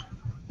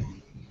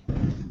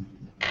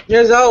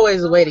 There's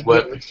always a way to get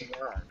What- what you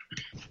want.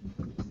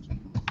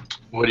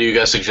 what do you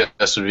guys suggest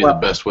would be Well, the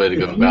best way to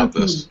go If about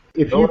you this?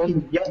 can- If you can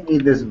get me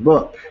this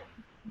book,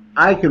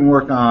 I can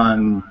work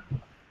on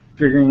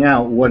figuring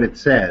out what it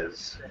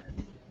says.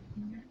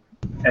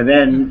 And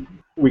then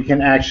we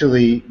can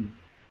actually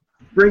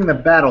bring the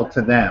battle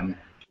to them,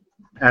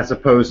 as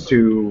opposed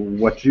to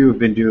what you've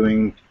been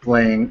doing,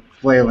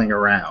 flailing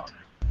around.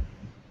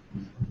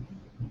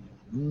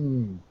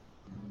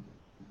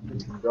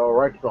 Go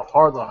right to the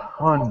heart of the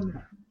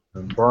Hun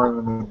and burn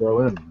them in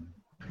Berlin.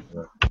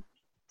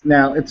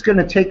 Now, it's going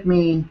to take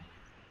me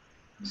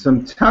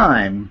some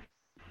time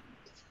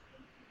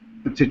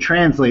to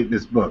translate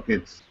this book.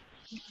 It's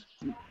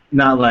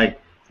not like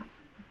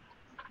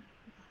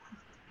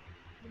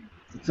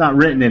it's not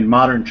written in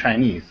modern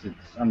Chinese.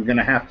 I'm going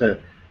to have to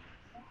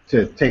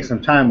take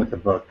some time with the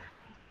book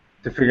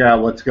to figure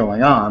out what's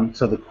going on.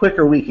 So the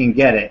quicker we can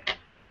get it,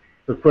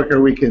 the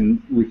quicker we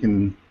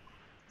can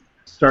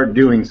start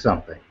doing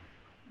something.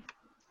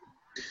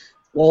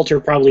 Walter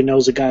probably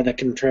knows a guy that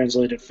can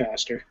translate it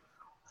faster.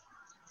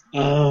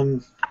 I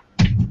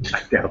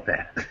doubt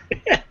that.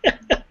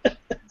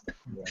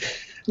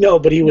 No,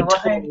 but he would No,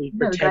 I- totally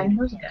no, the guy pretend.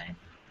 knows a guy.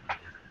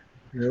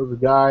 There's a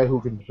guy who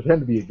can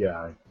pretend to be a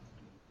guy.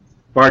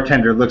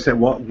 Bartender looks at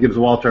gives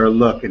Walter a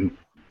look and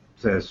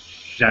says,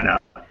 "Shut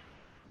up."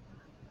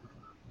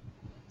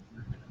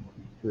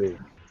 See,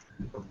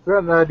 I've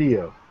got an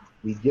idea.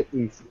 We get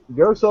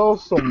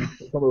ourselves some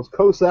of those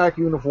Cossack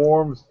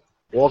uniforms,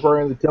 walk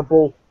around the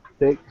temple,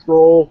 take a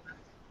stroll,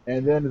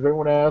 and then if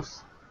anyone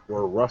asks,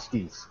 we're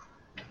Ruskies.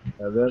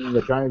 And then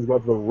the Chinese go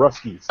to the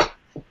Ruskies,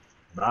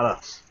 not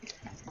us.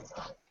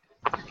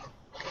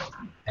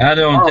 I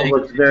don't Oh, think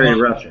looks very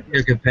Russian.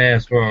 you could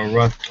pass for a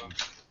Russian.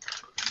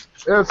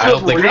 Yeah, it's I don't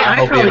simple. think I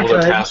I'll be probably able to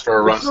could. pass for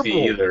a It's Rusty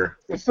simple. either.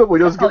 It's simple.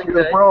 You just Probably get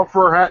the could. put on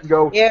fur hat and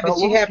go. Yeah, but "Now,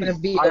 you happen to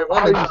be I a have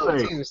woman hiding though,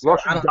 things. too, so I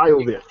Russian don't dial think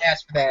you this. can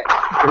ask for that.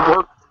 It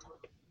worked.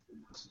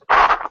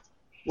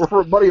 We're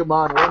for a buddy of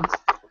mine once.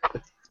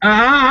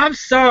 I'm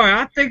sorry.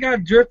 I think I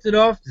drifted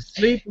off to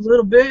sleep a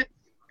little bit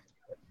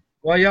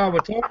while y'all were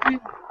talking.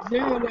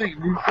 Y'all like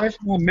refresh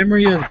my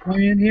memory of the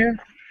plan here.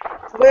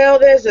 Well,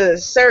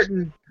 there's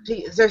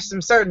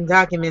some certain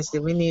documents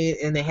that we need,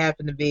 and they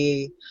happen to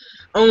be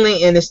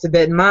only in this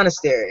Tibetan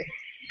monastery.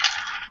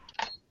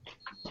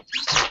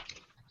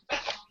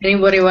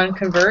 Anybody want to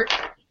convert?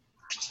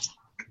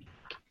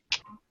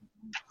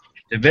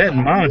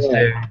 Tibetan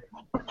monastery.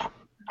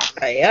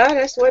 Yeah,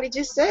 that's what he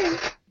just said.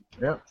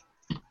 Yep.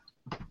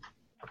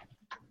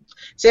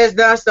 Says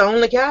that's the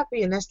only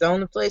copy, and that's the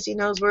only place he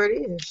knows where it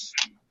is.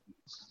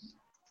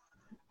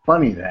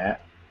 Funny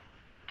that.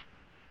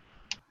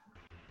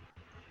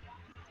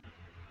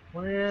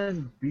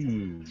 Plan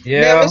B.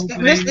 Yeah, Now, hopefully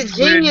Mr. you live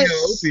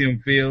Genius- near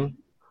opium field.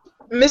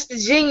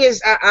 Mr.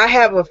 Genius, I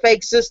have a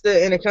fake sister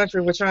in a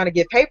country we're trying to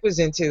get papers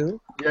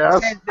into.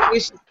 Yes. said that we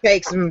should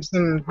take some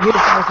uniforms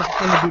that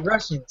pretend to be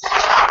Russians.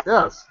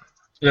 Yes.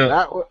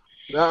 Look,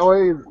 That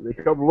way they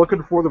come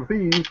looking for the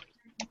thieves.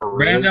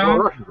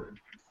 Randolph?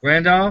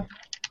 Randolph,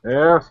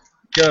 Yes.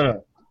 shut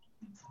up.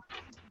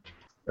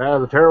 That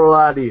is a terrible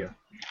idea.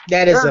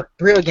 That is a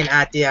brilliant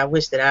idea. I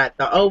wish that I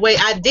thought. Oh wait,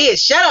 I did.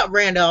 Shut up,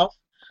 Randolph.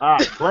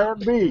 Plan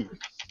B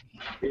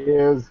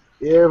is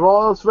if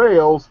all else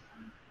fails,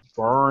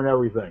 burn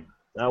everything.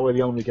 That way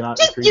the enemy cannot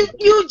retrieve.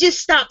 You just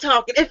stop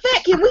talking. In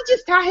fact, can we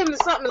just tie him to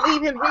something and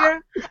leave him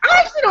here?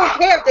 I actually don't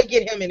care if they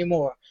get him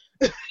anymore.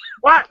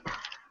 What?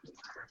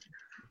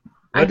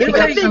 I There's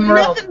think been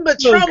nothing but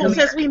trouble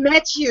since we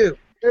met you.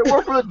 It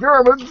was for the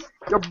Germans.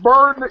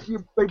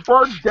 They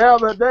burned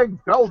down that dang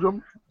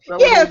Belgium.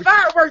 Yeah,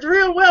 fire worked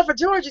real well for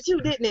Georgia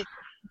too, didn't it?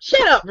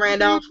 Shut up,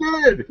 Randolph.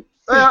 It did.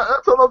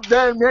 That's how those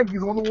damn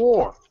Yankees won the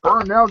war.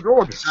 Burned down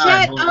Georgia.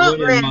 Shut up,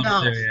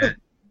 Randolph.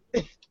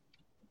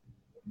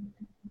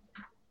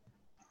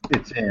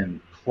 It's in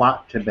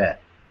Plot,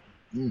 Tibet.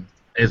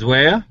 Is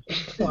where?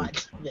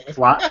 What?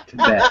 Plot,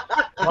 Tibet.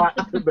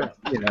 Plot, Tibet.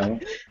 You know,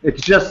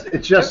 it's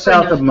just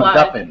south of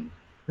MacGuffin.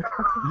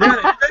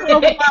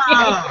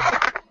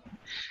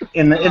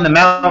 In the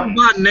mountain.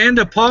 About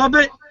Nanda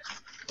Parbat?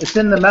 It's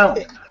in the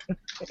mountain.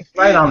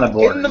 Right on the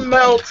border. In the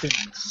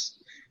mountains.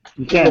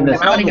 You can't miss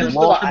Mountain it. of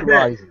Lofty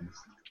Risings.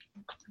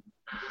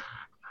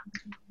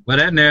 Well,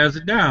 that narrows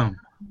it down.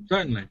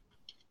 Certainly.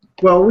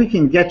 Well, we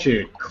can get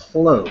you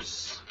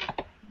close.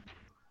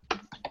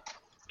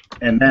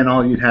 And then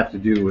all you'd have to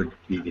do would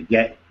be to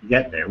get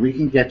there. We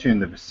can get you in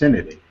the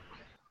vicinity.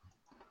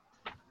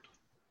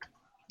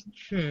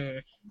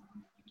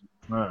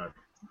 Right.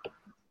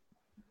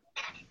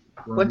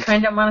 What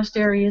kind of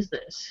monastery is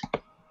this?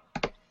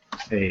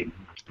 A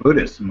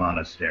Buddhist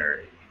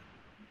monastery.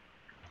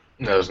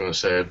 I was going to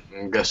say,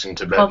 I'm guessing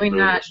Tibet. Probably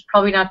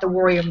not the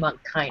warrior monk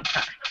kind.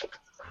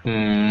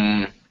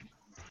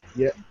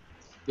 Yeah.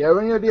 You have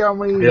any idea how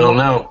many? You don't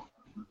know.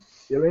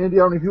 You have any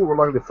idea how many people we're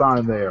likely to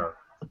find there?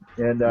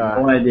 And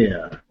No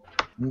idea.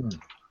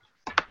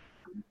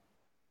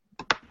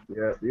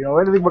 Yeah, you know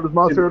anything about this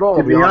monster at all?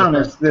 To be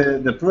honest,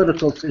 the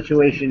political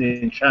situation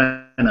in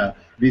China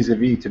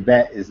vis-a-vis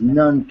Tibet is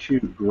none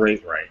too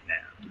great right now.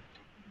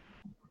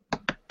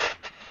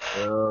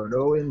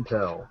 No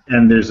intel.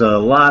 And there's a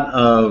lot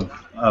of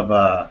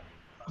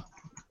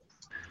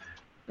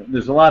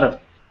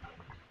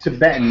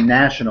Tibetan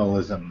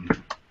nationalism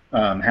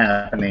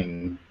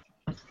happening,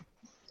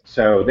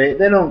 so they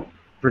don't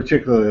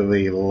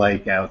particularly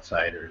like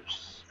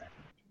outsiders.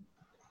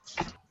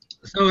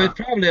 So it's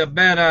probably a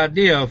bad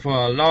idea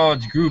for a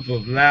large group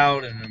of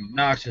loud and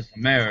obnoxious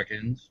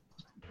Americans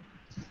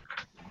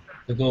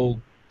to go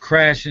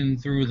crashing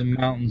through the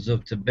mountains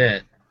of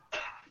Tibet.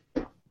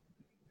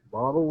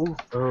 Bottles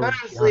of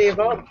Honestly, of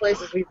all the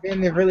places we've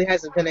been, it really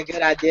hasn't been a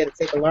good idea to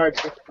take a large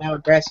group of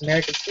loud, brash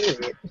Americans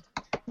period.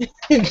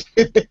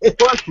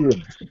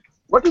 Question.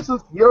 What does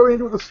this, you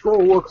know what the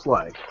scroll looks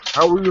like?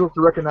 How are we able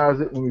to recognize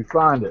it when we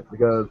find it?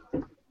 Because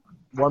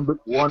one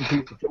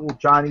piece of old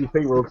Chinese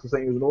paper looks the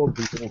same as an old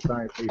piece of old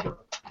Chinese paper.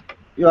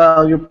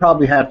 Well, you'll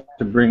probably have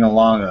to bring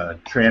along a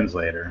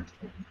translator.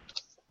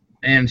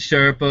 And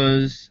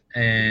Sherpas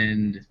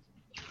and...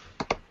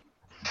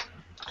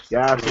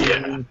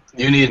 Gasoline.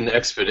 Yeah. You need an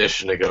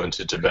expedition to go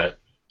into Tibet.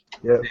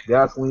 Yeah,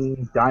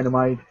 gasoline,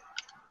 dynamite,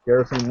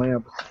 kerosene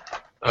lamps.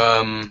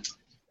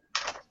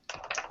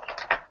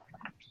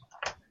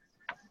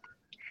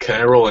 Can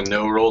I roll a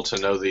no roll to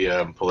know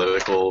the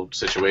political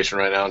situation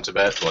right now in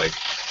Tibet? Like,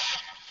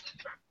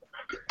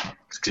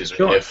 excuse me,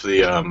 Sure. if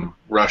the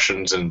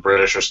Russians and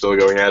British are still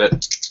going at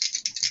it.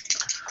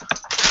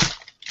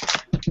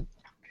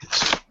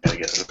 Gotta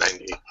get a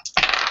 90.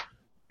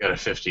 Got a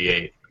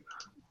 58.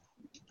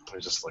 Let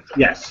me just look that.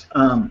 Yes.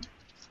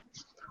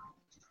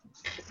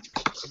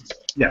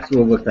 Yes,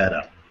 we'll look that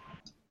up.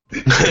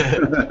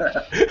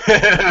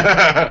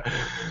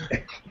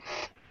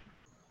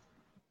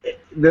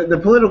 The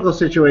political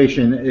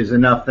situation is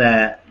enough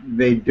that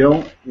they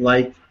don't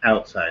like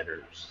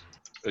outsiders.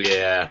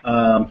 Yeah.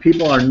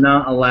 People are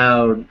not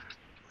allowed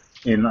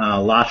in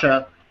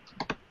Lhasa.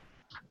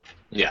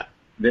 Yeah.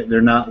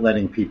 They're not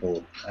letting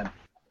people.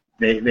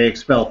 They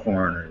expel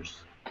foreigners.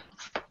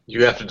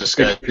 You have to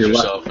disguise If you're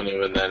yourself, and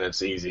even then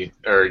it's easy.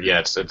 Or,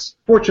 yes, it's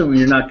Fortunately,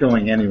 you're not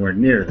going anywhere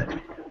near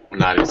them.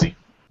 not easy.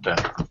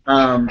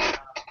 No.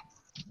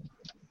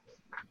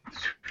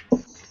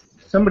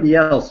 Somebody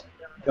else.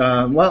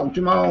 Well,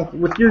 Jamal,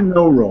 with your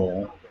no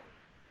roll,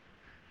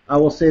 I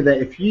will say that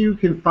if you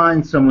can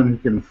find someone who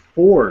can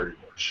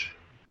forge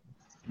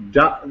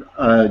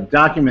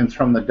documents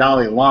from the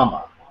Dalai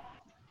Lama,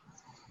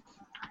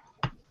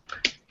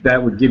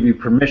 that would give you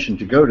permission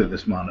to go to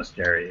this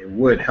monastery. It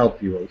would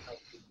help you.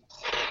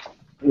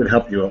 It would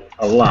help you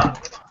a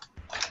lot.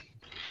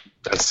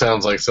 That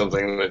sounds like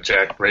something that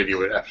Jack Brady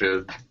would have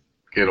to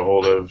get a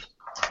hold of.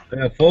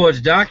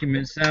 Forged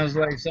documents sounds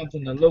like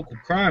something the local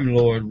crime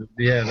lord would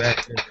have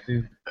access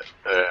to.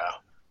 Yeah.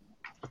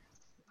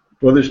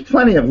 Well, there's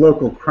plenty of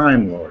local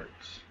crime lords.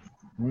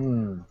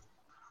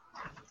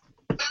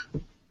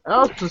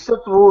 How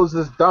susceptible is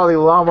this Dalai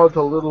Lama to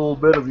a little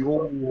bit of the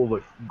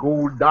old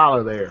gold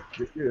dollar there?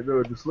 Just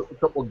slip a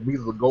couple of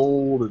pieces of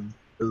gold, and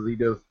does he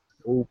just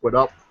open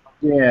up?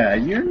 Yeah,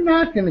 you're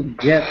not going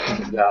to get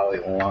to the Dalai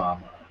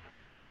Lama.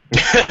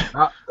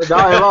 The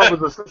Dalai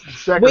Lama's assistant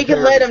secretary. We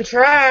can let him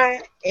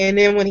try, and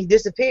then when he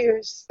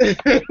disappears.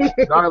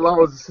 Dalai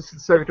Lama's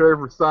assistant secretary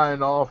for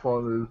signing off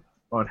on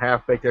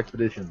half-baked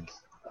expeditions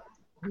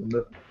in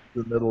the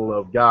middle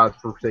of God's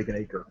forsaken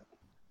acre.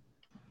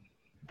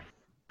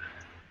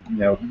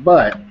 No,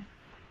 but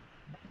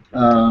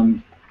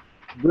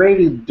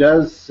Brady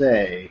does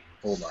say,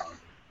 hold on,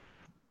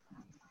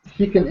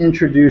 he can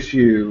introduce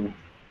you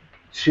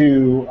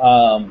to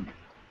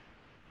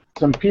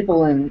some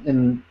people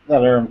in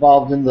that are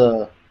involved in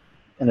a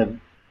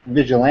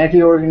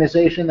vigilante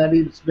organization that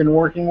he's been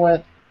working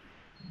with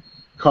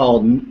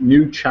called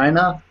New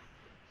China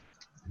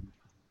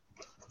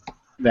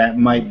that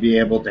might be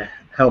able to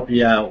help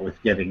you out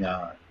with getting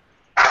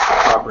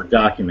proper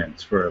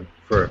documents for.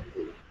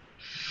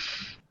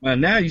 Well,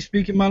 now you're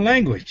speaking my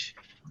language.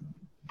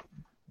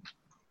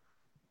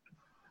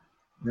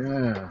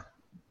 Yeah.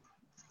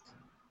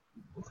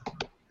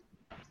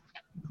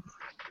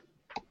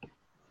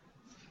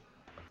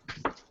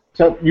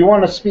 So you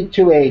want to speak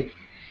to a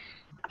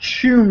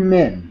Chu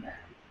Min.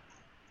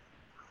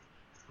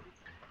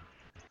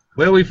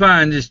 Where we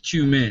find this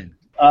Chu Min?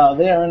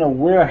 They are in a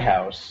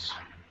warehouse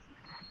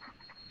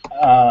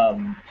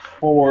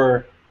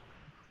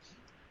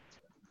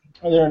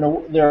they're in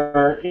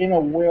a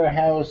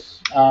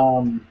warehouse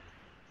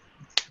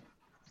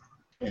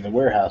in the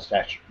warehouse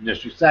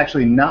district. It's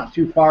actually not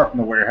too far from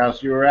the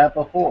warehouse you were at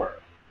before.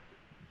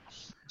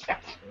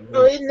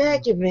 Oh, isn't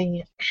that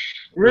convenient?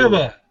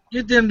 River,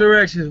 get them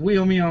directions.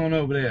 Wheel me on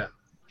over there.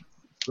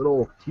 Good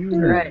old Q.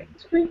 Right.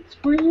 Squeak,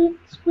 squeak,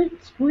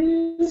 squeak,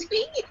 squeak.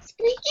 Squeak it,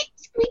 squeak it,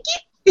 squeak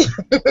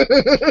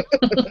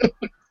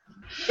it.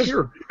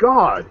 Dear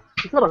God,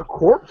 is that a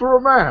corpse or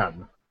a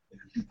man?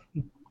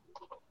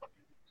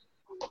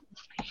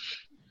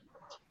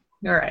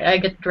 All right, I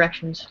get the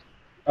directions.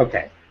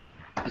 Okay.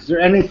 Is there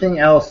anything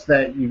else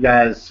that you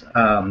guys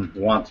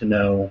want to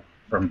know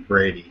from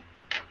Brady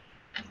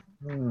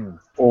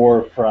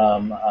or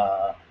from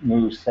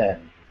Moo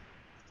Sen?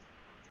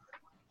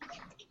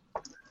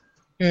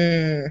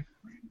 Has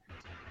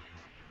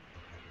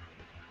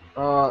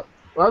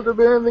there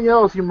been anything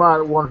else you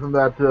might want from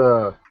that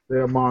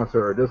there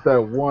monster? Just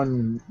that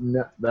one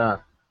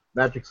that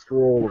magic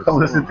scroll?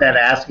 Or Isn't that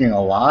asking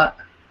a lot?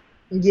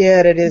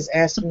 Yeah, that is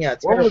asking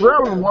out. Well, we're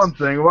grabbing one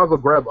thing. We might as well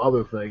grab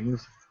other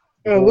things.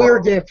 Well, we were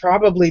going to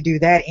probably do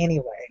that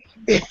anyway.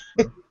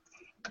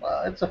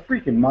 Well, it's a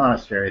freaking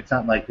monastery. It's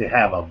not like they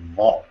have a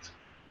vault.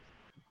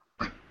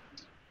 I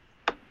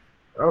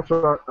was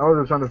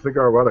just trying to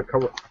figure out how to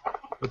cover.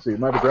 Let's see,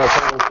 might have grabbed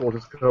something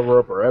just to cover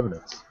up our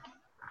evidence.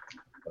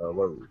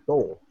 What we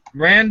stole.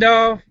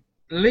 Randolph,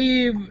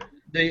 leave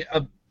the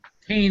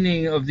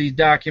obtaining of these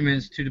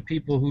documents to the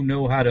people who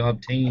know how to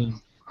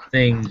obtain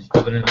things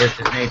of an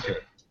illicit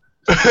nature.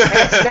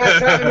 That's not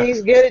something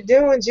he's good at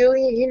doing,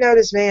 Julian. You know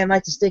this man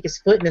likes to stick his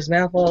foot in his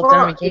mouth all the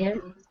time he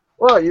can.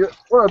 That's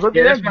why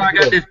I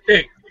got this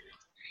pick.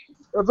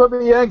 That's what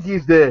the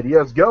Yankees did. You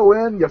just go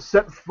in, you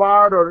set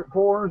fire to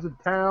corners of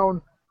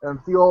town, and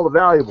steal all the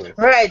valuables.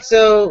 All right,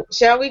 so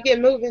shall we get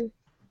moving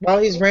while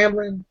he's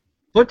rambling?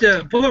 Put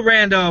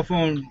Randolph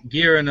on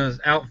gearing us,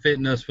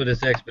 outfitting us for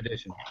this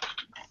expedition.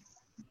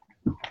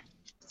 All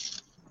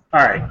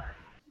right.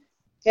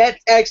 That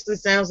actually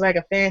sounds like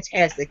a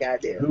fantastic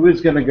idea. Who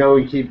is going to go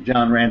and keep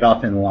John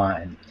Randolph in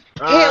line?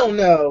 Hell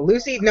no,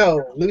 Lucy.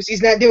 No,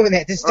 Lucy's not doing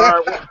that this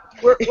time.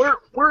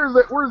 Where's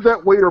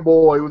that waiter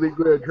boy who they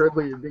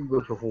translated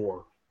English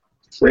before?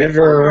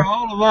 River.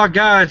 All of our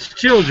guides'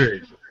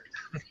 children.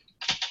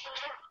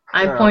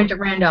 I point to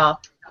Randolph.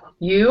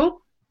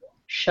 You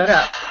shut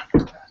up.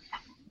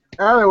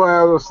 Anyway,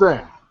 I was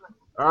saying.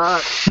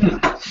 Alright.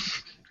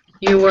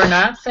 You were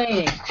not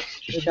saying.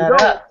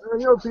 Shut up.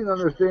 You don't seem to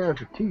understand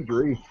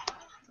strategery.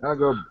 I'll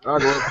go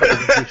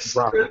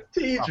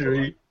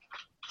strategery.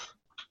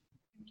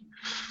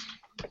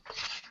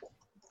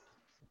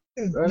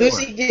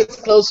 Lucy gets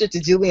closer to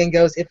Julie and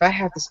goes, if I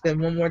have to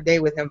spend one more day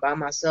with him by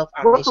myself,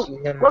 I'll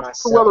issue him myself.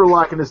 What's the weather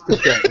like in this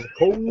today? Is it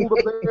cold up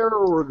there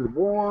or is it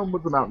warm?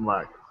 What's the mountain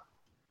like?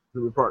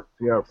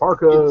 Yeah,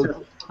 parkas. It's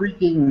a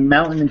freaking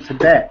mountain in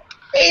Tibet.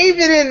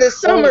 Even in the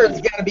summer,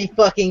 it's gotta be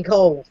fucking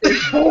cold.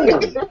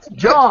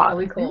 John,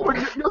 Really cold.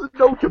 he doesn't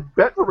know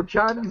Tibet from a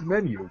Chinese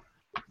menu.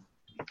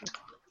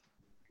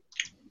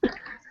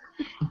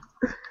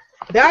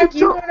 Doc,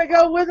 you wanna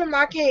go with him?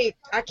 I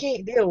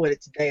can't deal with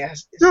it today.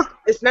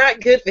 It's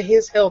not good for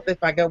his health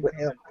if I go with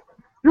him.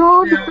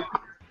 John. Yeah.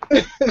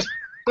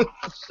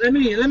 Let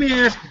me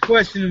ask a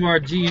question of our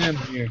GM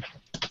here.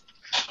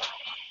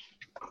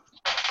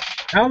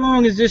 How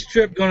long is this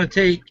trip going to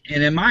take,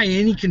 and am I in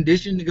any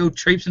condition to go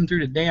traipsing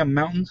through the damn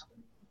mountains?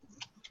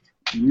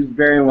 You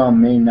very well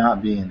may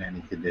not be in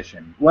any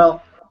condition.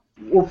 Well,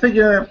 we'll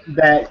figure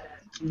that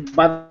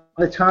by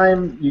the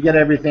time you get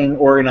everything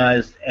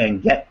organized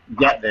and get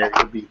there,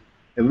 you'll be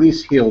at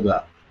least healed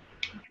up.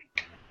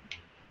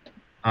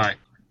 All right.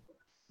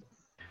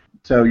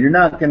 So you're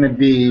not going to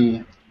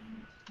be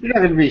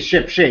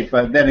ship shape,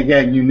 but then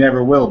again, you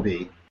never will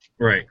be.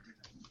 Right.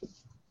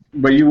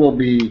 But you will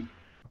be,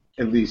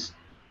 at least,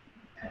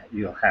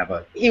 you'll have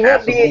a. He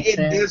won't be passable in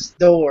chance. this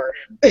door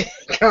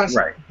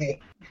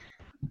constantly.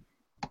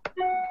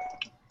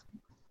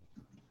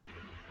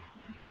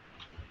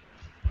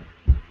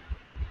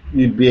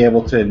 You'd be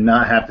able to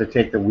not have to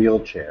take the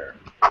wheelchair.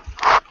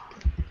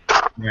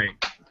 Right.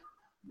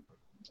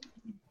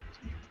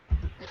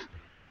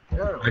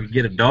 I could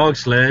get a dog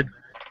sled.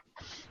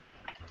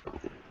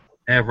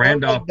 Have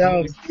Randolph. I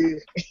don't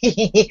think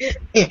dogs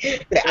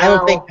do. I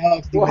don't think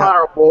dogs do. We'll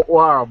hire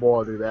a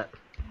boy to do that.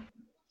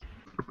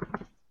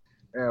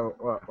 Yeah,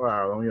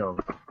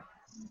 well,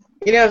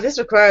 If this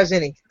requires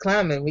any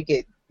climbing, we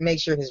could make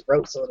sure his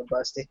rope's a little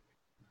busted.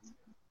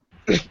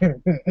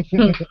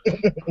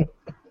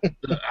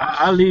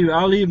 I'll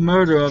leave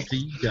murder up to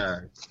you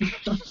guys.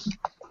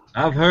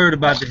 I've heard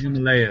about the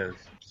Himalayas.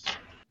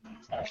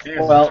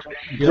 Well,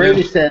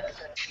 Brady said,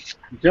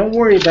 "Don't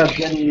worry about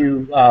getting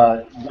you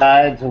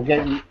guides. We'll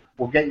get you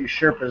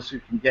Sherpas who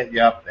can get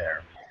you up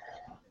there.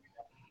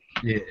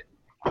 Yeah.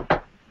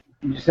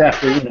 You just have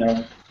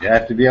to, you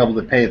have to be able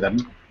to pay them."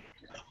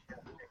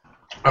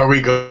 Are we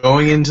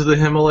going into the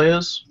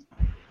Himalayas?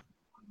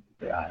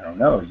 I don't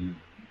know. Do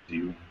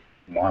you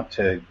want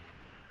to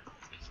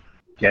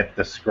get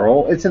the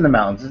scroll? It's in the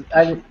mountains.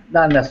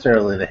 Not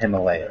necessarily the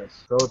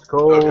Himalayas. So it's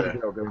cold. Okay.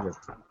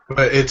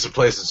 But it's a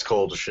place that's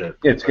cold as shit.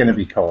 It's going to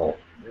be cold.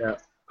 Yeah.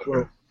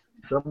 So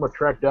I'm gonna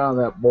track down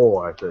that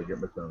boy to get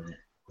me some.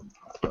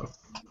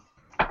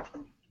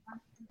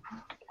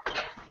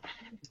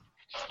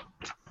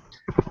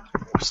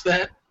 What's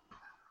that?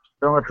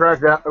 So I'm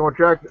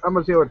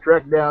gonna see if I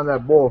track down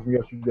that boy from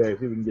yesterday.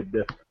 See if we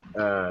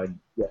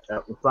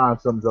can find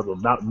some sort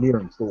of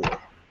mountaineering store.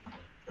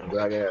 I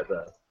got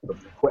some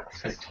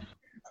quests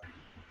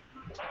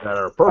that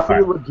are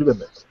perfectly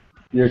legitimate.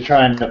 You're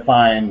trying to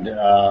find.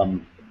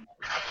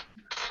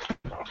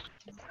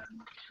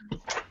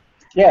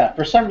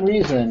 For some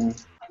reason,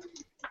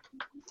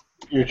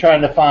 you're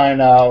trying to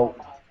find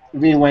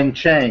Li Wen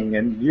Cheng,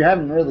 and you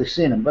haven't really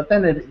seen him. But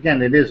then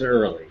it is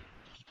early.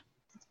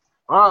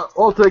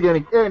 I'll take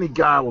any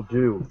guy will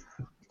do.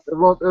 As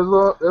long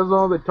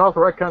as they talk the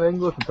right kind of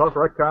English and talk the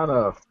right kind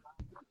of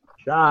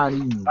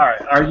Chinese. All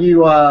right.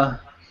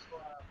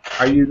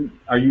 Are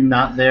you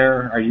not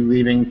there? Are you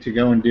leaving to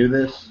go and do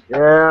this?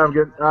 Yeah,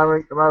 I might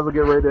as well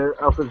get ready to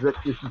outfit this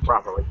execution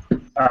properly.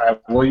 All right.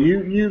 Well,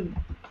 you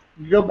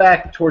go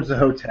back towards the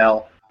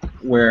hotel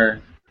where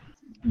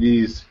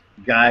these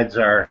guides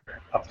are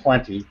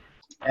aplenty,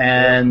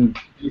 and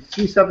you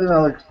see something that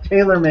looks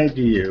tailor-made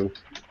to you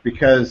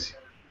because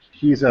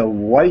he's a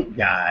white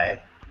guy.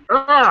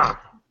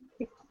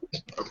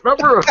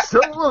 Member of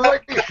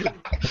civilization.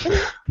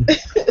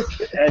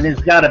 And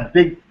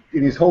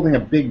he's holding a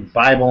big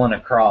Bible and a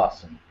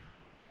cross. And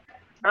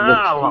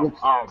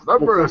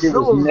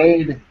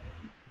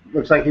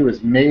looks like he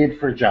was made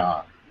for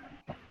John.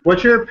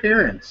 What's your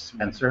appearance,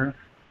 Spencer?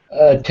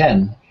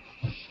 10.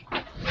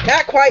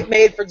 Not quite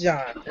made for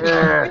John.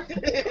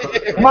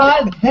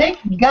 Why, thank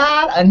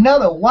God,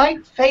 another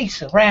white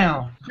face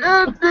around.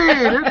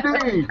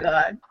 Indeed.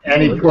 God.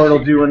 Any port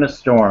will do in a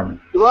storm.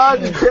 Do I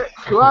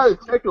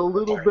take a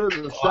little bit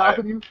of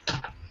stopping you?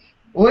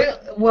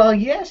 Well,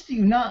 yes. Do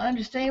you not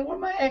understand where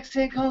my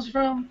accent comes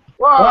from?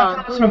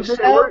 Well, it comes from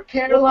South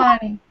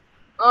Carolina.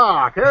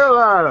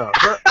 Carolina.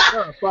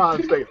 Very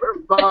fine state. Very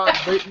fine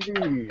state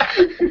indeed.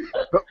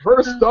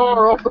 First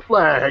star off the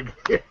flag.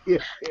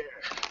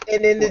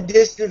 And in the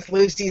distance,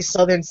 Lucy's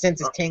southern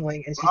sense is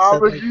tingling, and she's I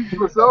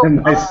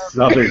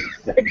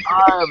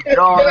am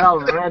John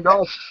Allen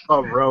Randolph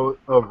of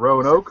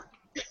Roanoke.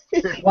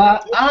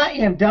 Well, I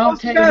am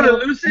Dante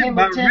Lucy,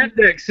 my Hamilton.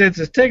 redneck sense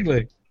is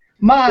tingling.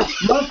 My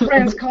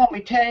friends call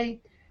me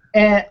Tay,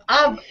 and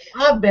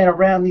I've been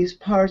around these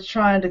parts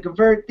trying to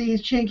convert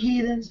these chink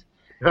heathens.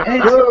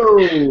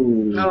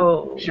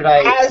 Oh, should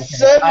I? I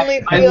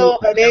suddenly feel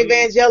an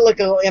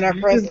evangelical in our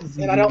presence,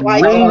 and I don't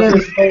like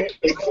it.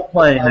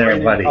 Playing there,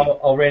 buddy.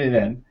 I'll rein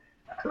it in.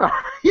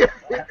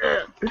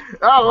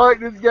 I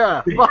like this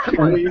guy.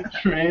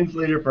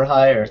 Translator for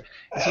hire.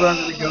 That's what I'm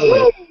going to go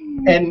with.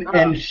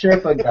 And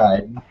Sherpa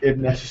guide, if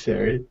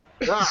necessary.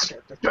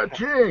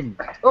 Cha-ching.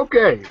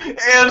 Okay.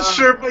 And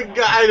Sherpa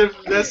guide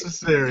if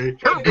necessary.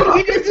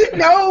 He doesn't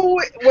know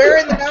where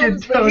in the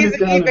mountains, but he's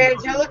an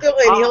evangelical,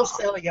 and he'll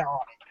sell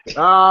y'all. Yeah.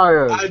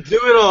 I do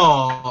it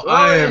all.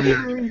 I am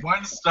your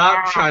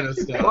one-stop China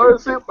step.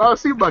 I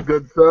see, my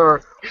good sir.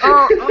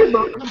 I'm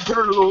going to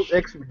turn a little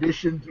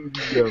expedition to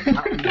the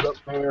mountains up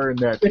there and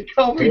that. They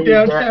call me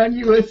downtown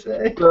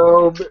USA.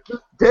 So,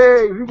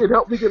 Dave, if you could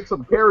help me get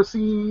some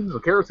kerosene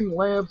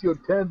lamps,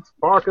 tents,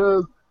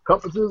 parkas,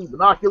 compasses,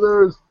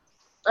 binoculars,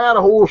 and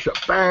a whole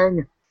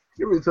shebang.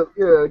 Give me some,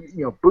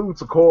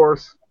 boots, of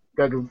course.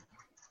 All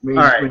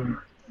right.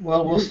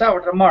 Well, we'll start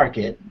with the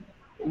market.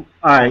 All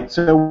right.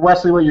 So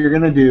Wesley, what you're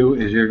going to do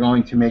is you're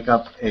going to make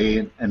up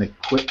an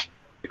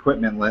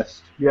equipment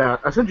list. Yeah,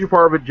 I sent you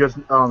part of it just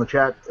on the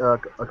chat. A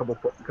couple.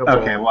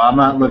 Okay, well, I'm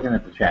not looking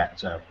at the chat,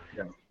 so.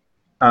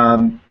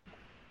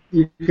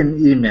 You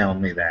can email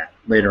me that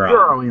later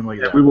Sure, on. I'll email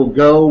you that. We will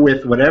go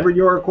with whatever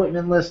your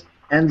equipment list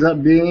ends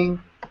up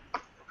being.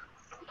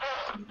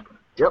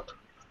 Yep.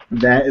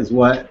 That is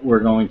what we're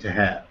going to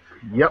have.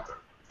 Yep.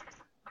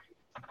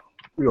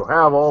 We'll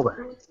have all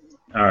that.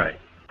 All right.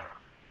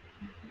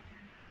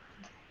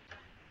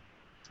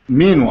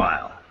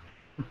 Meanwhile,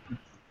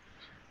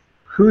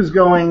 who's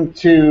going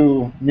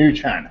to New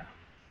China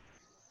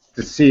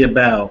to see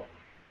about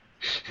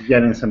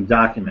getting some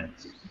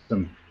documents?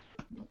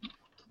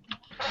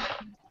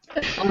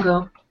 I'll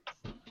go.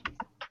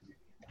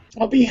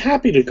 I'll be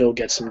happy to go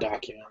get some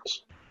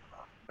documents.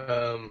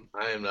 I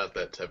am not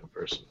that type of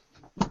person.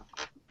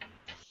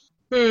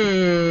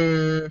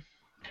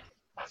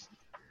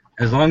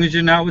 As long as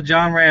you're not with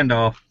John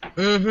Randolph.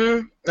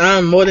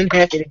 I'm more than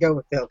happy to go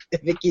with him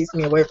if it keeps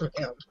me away from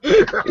him.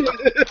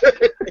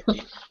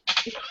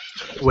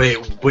 Wait,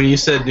 when you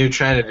said New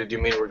China, did you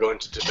mean we're going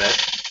to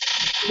Tibet?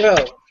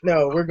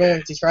 No, we're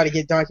going to try to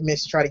get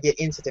documents to try to get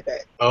into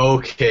Tibet.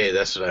 Okay,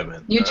 that's what I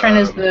meant. New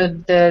China's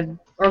the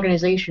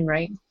organization,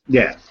 right?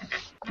 Yeah.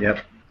 Yep.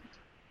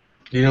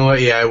 You know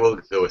what? Yeah, I will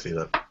go with you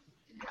then.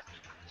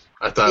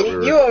 I thought we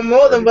were... You are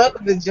more than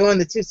welcome to join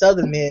the two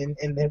Southern men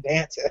in their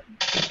banter.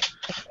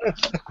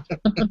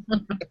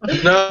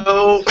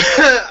 No,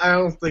 I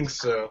don't think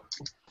so.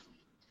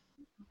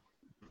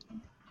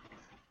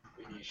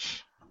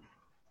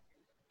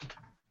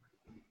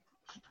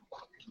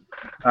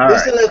 All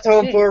This right. is a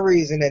tone for a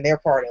reason, and they're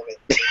part of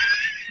it.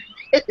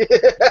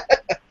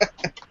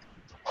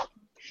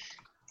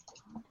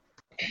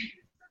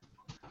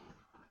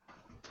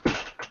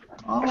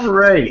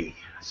 Alrighty.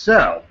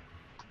 So,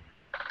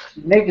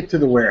 make it to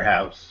the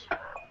warehouse.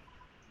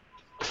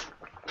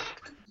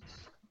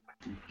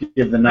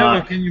 Give the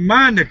knock. Can you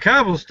mind the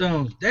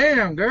cobblestones?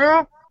 Damn,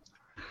 girl.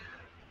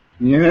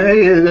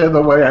 Yeah,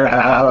 the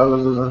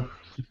warehouse.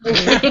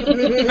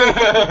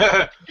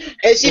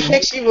 And she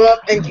picks you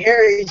up and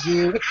carries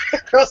you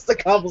across the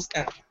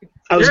cobblestone.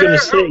 I was going to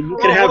say, you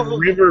could have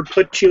River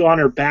put you on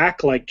her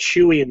back like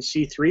Chewie and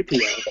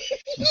C-3PO.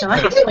 So I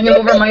can swing it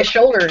over my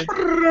shoulder.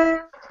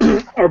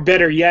 Or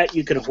better yet,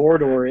 you could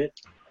Hordor it.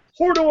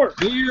 Hordor!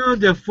 Feel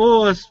the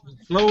force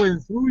flowing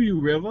through you,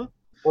 River.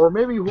 Or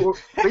maybe we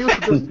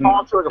should just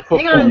talk like a football.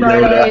 Hang on,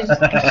 Bright Eyes.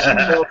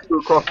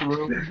 Across the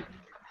room.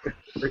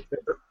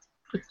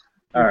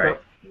 All right.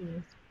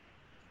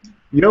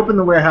 You open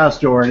the warehouse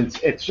door, and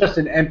it's just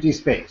an empty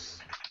space.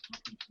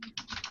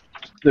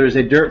 There's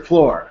a dirt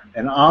floor,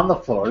 and on the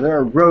floor there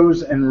are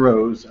rows and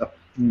rows of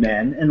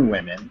men and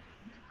women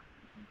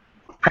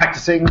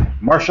practicing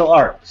martial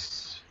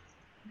arts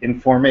in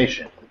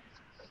formation.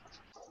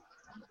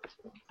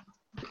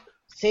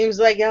 Seems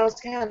like y'all's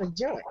kind of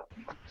joint.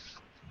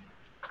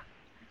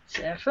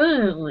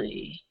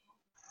 Definitely.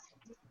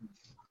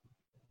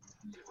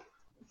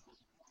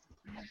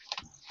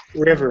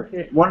 River.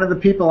 One of the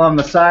people on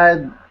the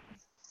side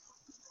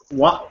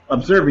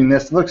observing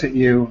this looks at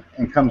you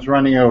and comes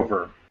running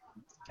over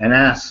and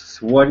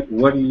asks, what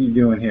are you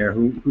doing here?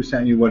 Who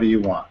sent you? What do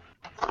you want?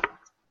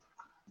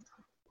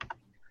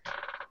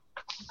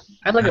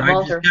 I'd look at I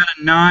Walter. just got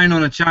a 9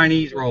 on a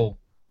Chinese roll.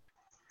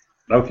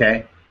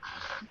 Okay.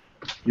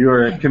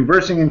 You're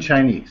conversing in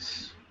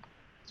Chinese.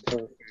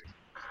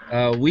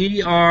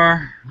 We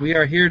are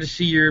here to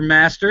see your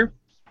master.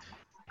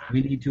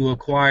 We need to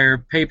acquire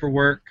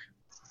paperwork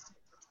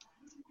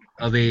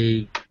of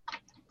a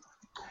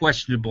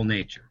questionable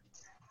nature.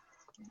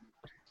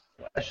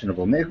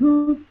 Questionable.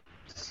 Who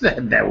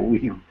said that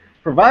we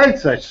provide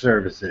such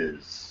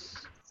services?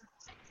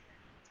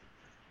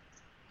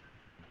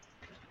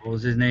 What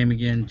was his name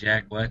again?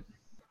 Jack what?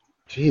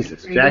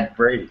 Jesus, Jack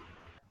Brady.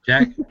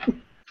 Jack?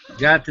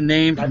 Got the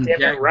name from Goddamn it,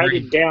 Jack write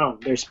Brady. it down.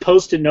 There's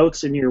post-it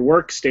notes in your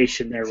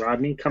workstation there,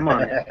 Rodney. Come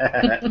on.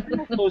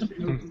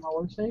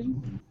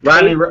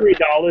 Rodney,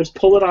 $3,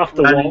 pull it off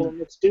the Rodney. wall, and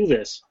let's do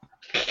this.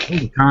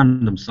 Oh,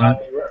 condom, son.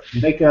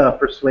 make a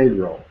persuade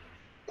roll.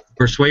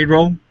 Persuade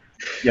roll?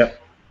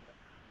 Yep.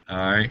 All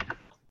right.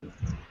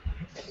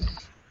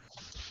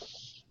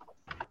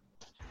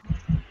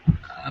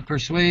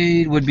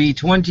 Persuade would be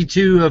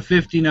 22 of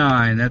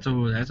 59. That's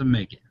a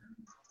make it.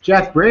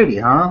 Jack Brady,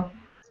 huh?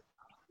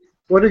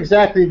 What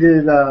exactly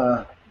did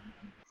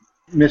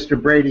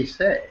Mr. Brady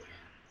say?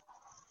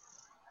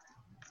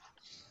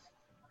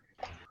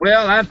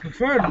 Well, I'd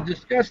prefer to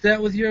discuss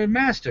that with your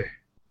master.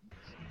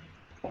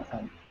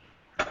 All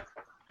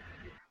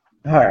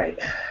right.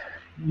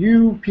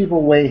 You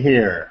people wait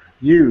here.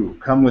 You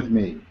come with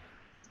me.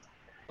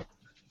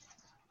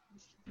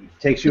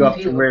 Takes you up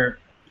to where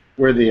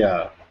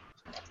the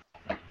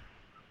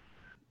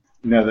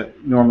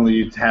normally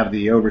you'd have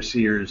the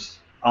overseer's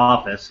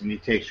office, and he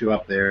takes you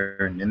up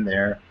there, and in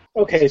there.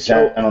 Okay,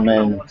 so Gentlemen. hang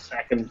on 1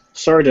 second.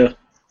 Sorry to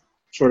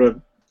sort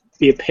of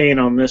be a pain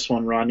on this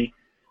one, Rodney.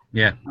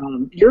 Yeah.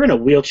 You're in a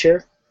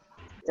wheelchair,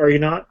 are you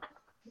not?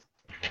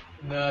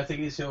 No, I think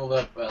he's healed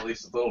up at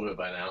least a little bit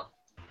by now.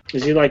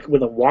 Is he like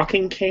with a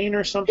walking cane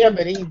or something? Yeah,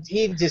 but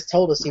he just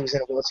told us he was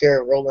in a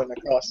wheelchair rolling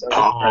across. So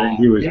I think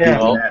he was Yeah.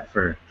 doing that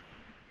for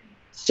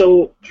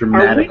So, are we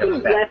dramatic going to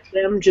let effect.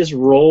 them just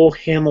roll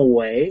him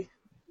away?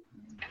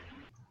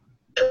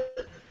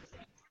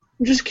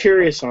 I'm just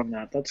curious on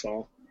that, that's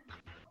all.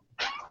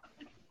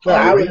 well,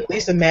 I would at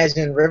least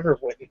imagine River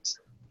wouldn't.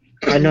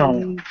 I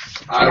know.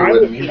 I would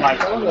wouldn't be like,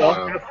 either.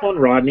 oh, have fun,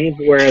 Rodney,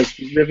 whereas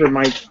River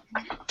might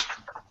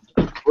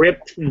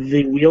grip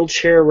the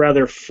wheelchair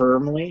rather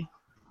firmly.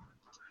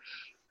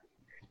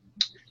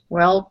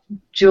 Well,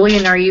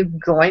 Julian, are you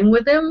going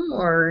with him,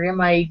 or am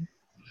I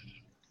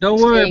Don't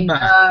worry saying,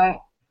 about it.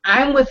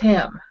 I'm with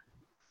him?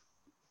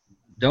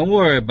 Don't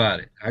worry about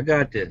it. I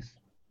got this.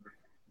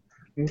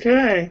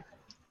 Okay.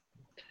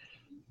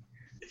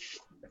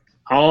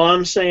 All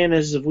I'm saying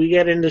is if we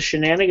get into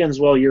shenanigans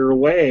while you're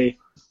away,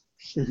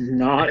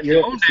 not your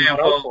Your own damn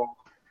fault.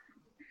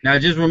 Now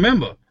just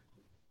remember,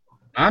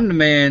 I'm the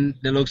man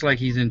that looks like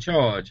he's in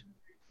charge.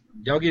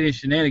 Y'all get in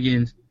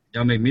shenanigans,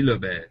 y'all make me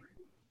look bad.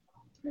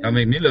 Y'all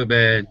make me look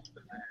bad.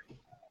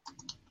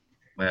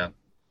 Well,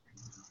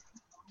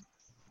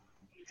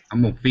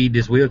 I'm gonna feed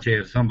this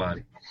wheelchair to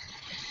somebody.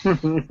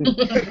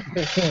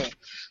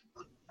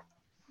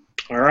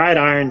 All right,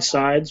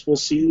 Ironsides. We'll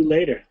see you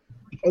later.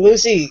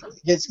 Lucy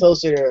gets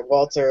closer to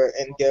Walter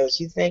and goes,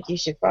 "You think you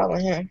should follow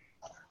him?"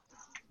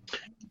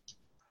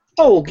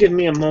 Oh, give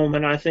me a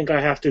moment. I think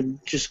I have to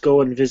just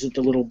go and visit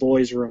the little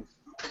boy's room.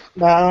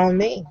 By all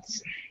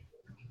means.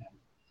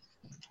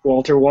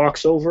 Walter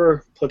walks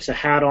over, puts a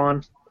hat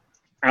on,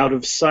 out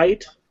of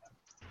sight,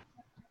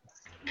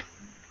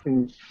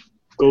 and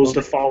goes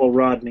to follow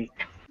Rodney.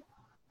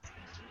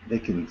 They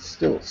can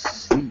still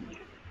see.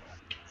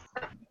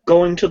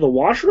 Going to the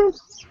washroom?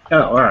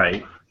 Oh, all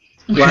right.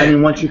 Well, I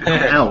mean, once you come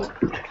out,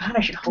 God,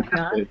 I should hope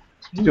not. you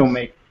still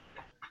make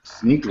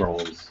sneak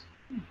rolls.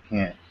 You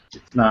can't.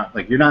 It's not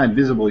like you're not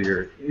invisible.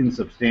 You're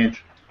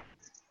insubstantial.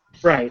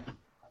 Right.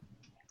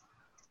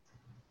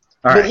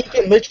 All But right. he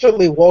can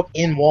literally walk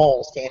in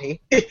walls, can't he?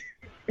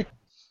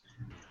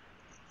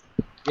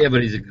 Yeah,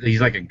 but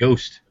he's like a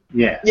ghost.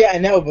 Yeah. Yeah, I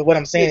know, but what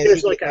I'm saying is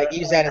There's he like could, a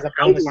use that as a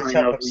bonus to outline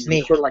help of him you,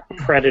 sneak. sort of like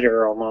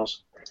Predator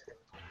almost.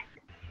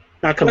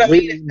 Not What I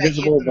completely mean is that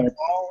invisible, using but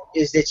wall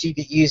is that you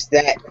could use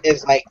that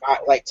as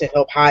like to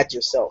help hide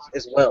yourself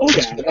as well.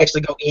 Okay. So you can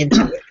actually go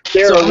into it.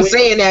 there So are I'm ways-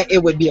 saying that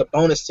it would be a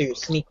bonus to your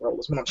sneak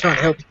rolls when I'm trying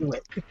to help you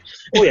with.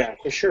 Oh yeah,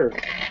 for sure.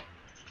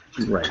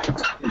 Right.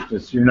 It's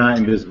just you're not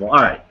invisible. All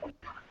right.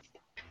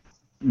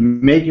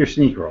 Make your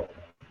sneak roll.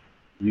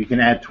 You can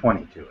add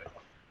 20 to it.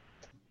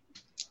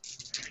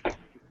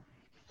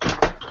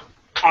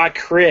 I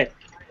crit.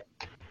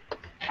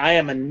 I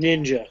am a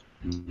ninja.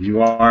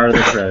 You are the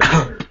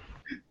predator.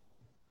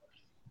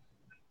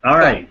 All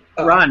right,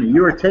 Rodney,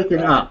 you are taken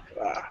up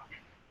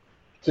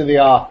to the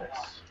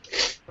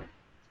office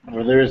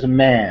where there is a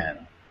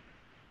man,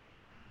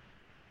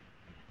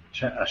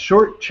 a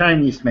short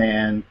Chinese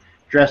man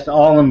dressed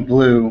all in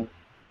blue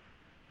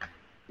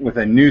with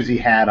a newsy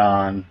hat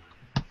on,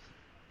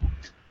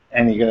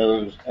 and he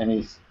goes and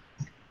he's,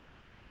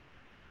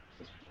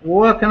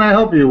 "What can I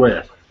help you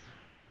with?"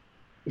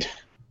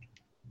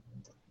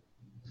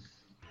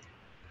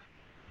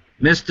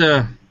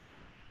 Mr.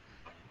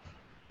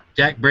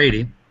 Jack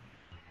Brady.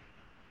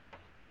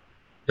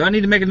 Do I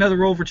need to make another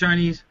roll for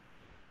Chinese?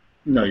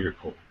 No, you're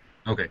cool.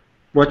 Okay.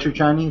 What's your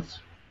Chinese?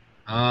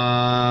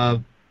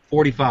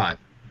 45.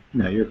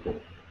 No, you're cool.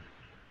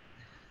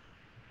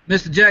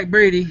 Mr. Jack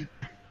Brady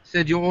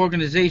said your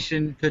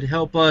organization could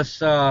help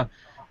us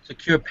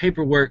secure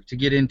paperwork to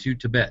get into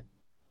Tibet.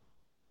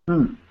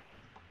 It's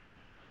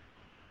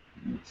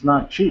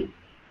not cheap.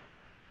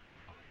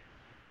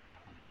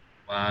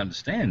 Well, I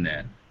understand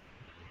that.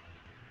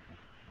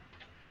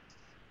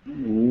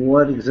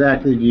 What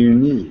exactly do you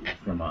need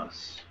from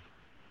us?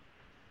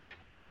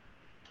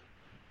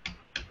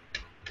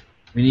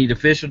 We need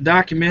official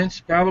documents,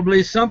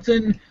 probably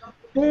something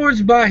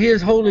forged by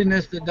His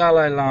Holiness the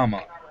Dalai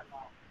Lama.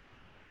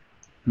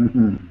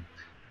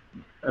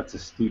 That's a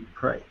steep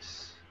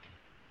price.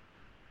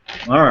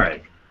 All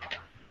right.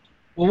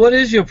 Well, what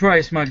is your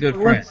price, my good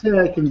friend? Let's say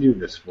I can do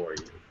this for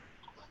you.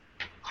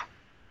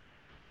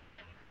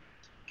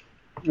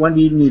 When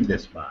do you need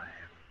this by?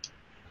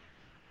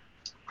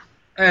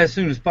 As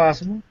soon as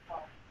possible.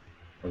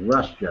 A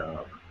rush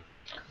job.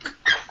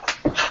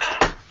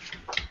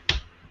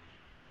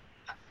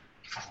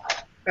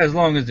 As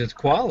long as it's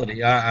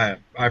quality. I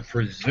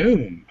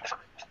presume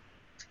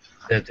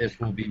that this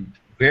will be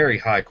very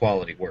high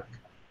quality work.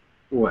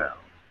 Well,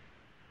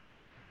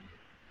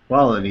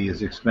 quality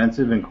is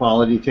expensive, and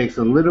quality takes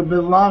a little bit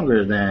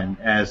longer than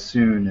as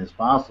soon as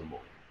possible.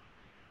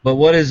 But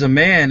what is a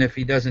man if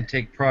he doesn't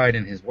take pride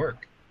in his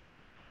work?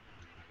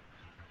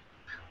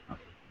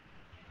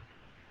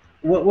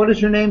 What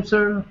is your name,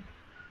 sir?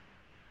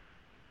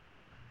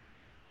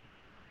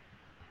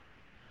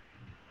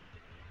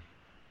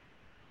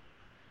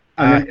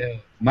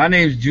 My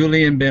name's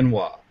Julian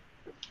Benoit.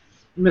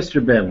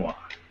 Mr. Benoit.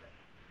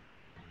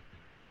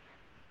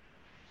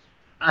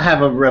 I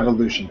have a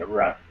revolution to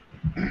run.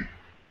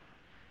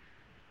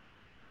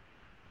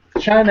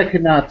 China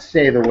cannot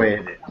stay the way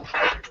it is.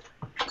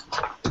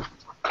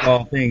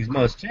 All things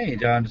must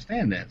change. I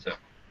understand that, sir.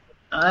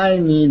 I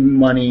need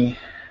money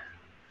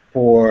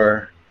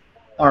for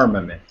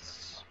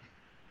armaments.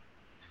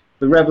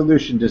 The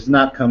revolution does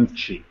not come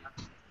cheap.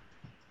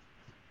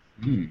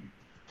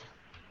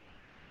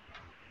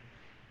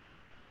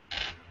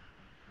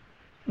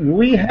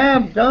 We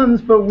have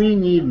guns, but we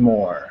need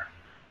more.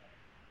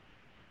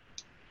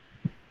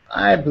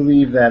 I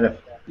believe that if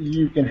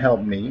you can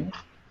help me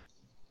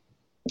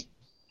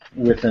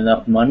with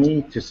enough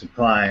money to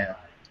supply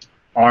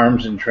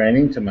arms and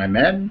training to my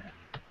men,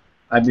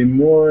 I'd be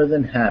more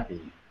than happy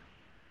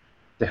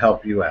to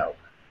help you out.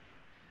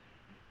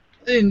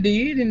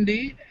 Indeed,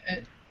 indeed.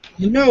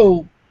 You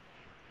know,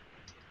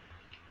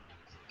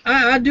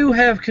 I do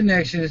have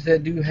connections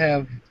that do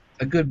have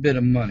a good bit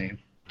of money.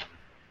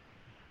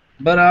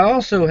 But I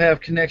also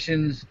have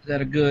connections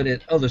that are good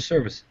at other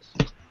services.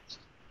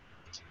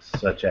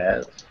 Such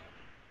as?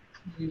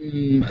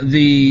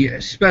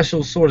 The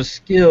special sort of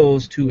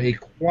skills to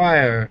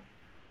acquire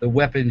the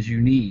weapons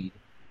you need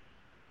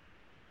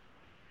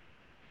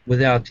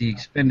without the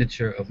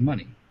expenditure of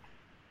money.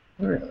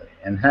 Really?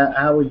 And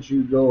how would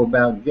you go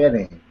about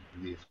getting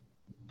these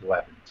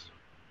weapons?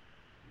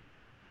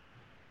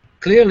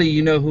 Clearly,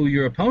 you know who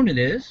your opponent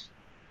is.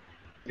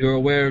 You're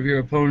aware of your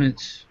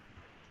opponent's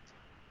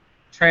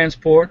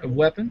transport of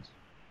weapons.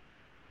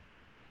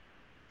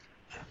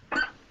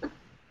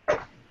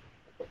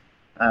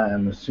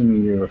 I'm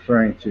assuming you're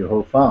referring to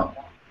Ho Fang.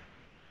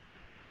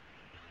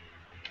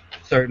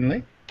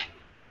 Certainly.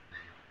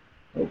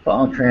 Ho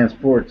Fang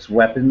transports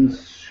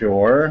weapons,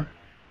 sure.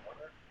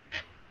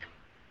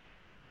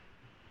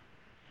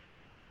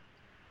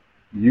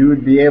 You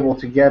would be able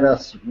to get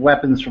us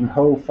weapons from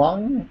Ho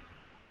Fang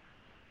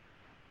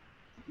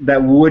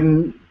that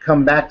wouldn't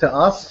come back to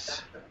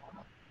us?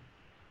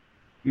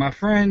 My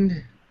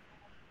friend,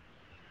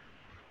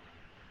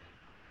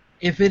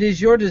 if it is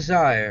your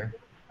desire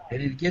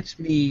and it gets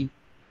me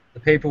the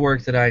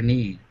paperwork that I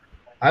need,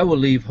 I will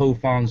leave Ho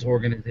Fang's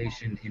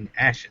organization in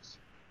ashes.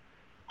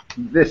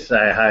 This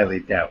I highly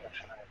doubt.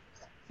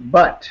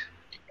 But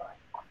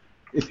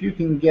if you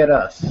can get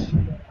us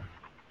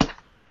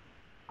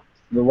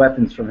the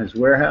weapons from his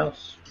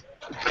warehouse,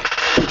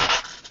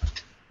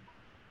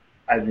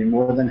 I'd be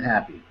more than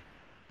happy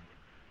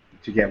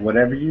to get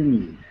whatever you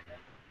need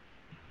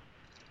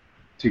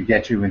to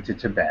get you into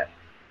Tibet.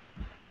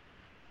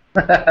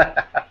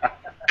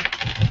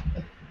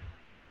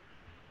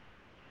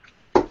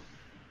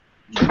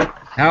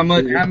 How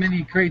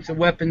many crates of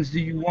weapons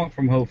do you want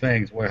from Ho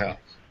Fang's warehouse?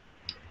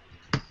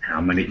 How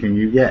many can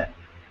you get?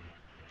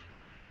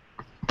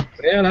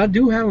 Well, I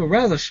do have a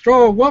rather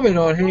strong woman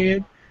on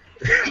hand.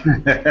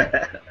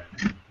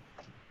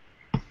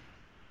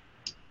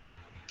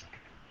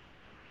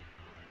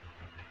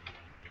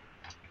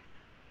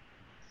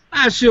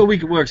 I'm sure we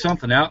could work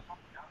something out.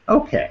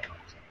 Okay.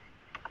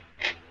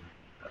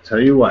 I'll tell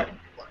you what.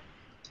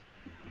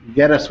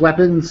 Get us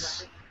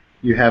weapons,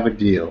 you have a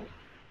deal.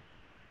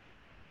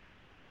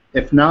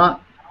 If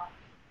not,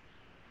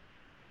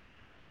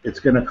 it's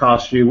going to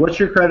cost you... What's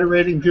your credit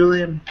rating,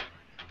 Julian?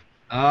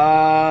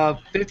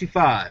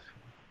 55.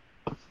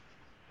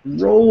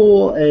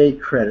 Roll a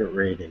credit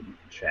rating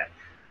check.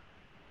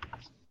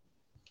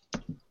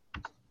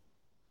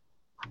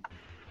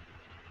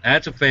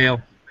 That's a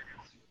fail.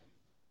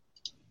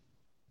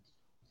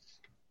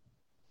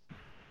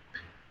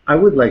 I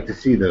would like to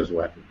see those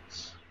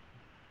weapons.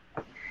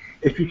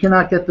 If you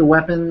cannot get the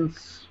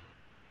weapons,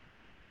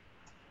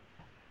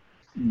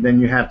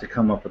 then you have to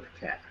come up with the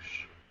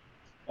cash.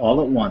 All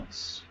at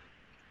once.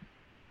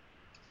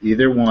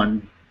 Either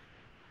one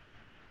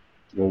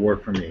will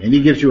work for me. And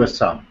he gives you a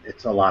sum.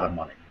 It's a lot of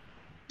money.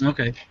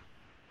 Okay.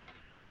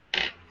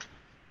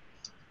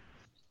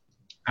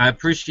 I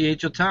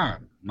appreciate your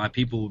time. My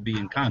people will be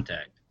in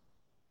contact.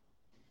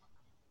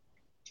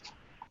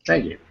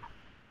 Thank you.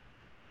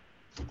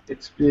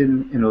 It's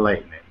been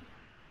enlightening.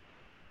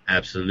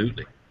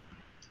 Absolutely.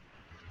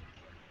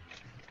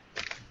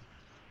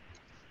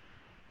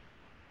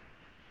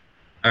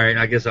 All right,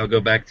 I guess I'll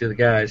go back to the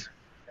guys.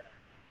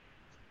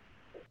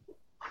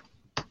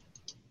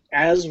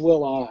 As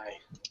will I.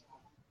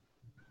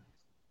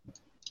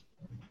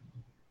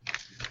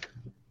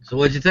 So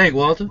what'd you think,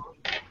 Walter?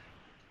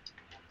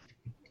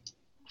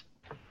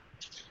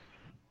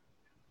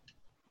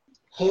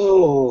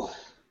 Oh.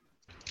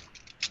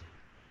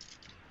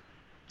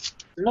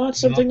 Not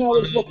something I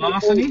was looking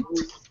forward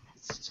to.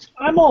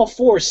 I'm all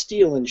for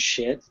stealing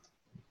shit.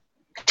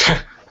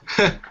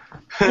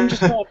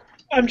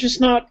 I'm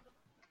just not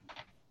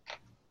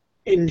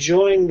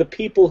enjoying the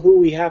people who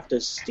we have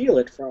to steal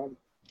it from.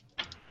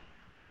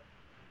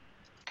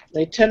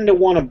 They tend to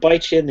want to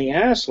bite you in the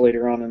ass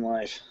later on in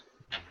life.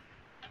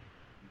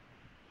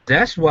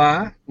 That's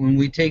why when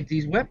we take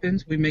these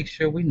weapons, we make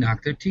sure we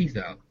knock their teeth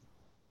out.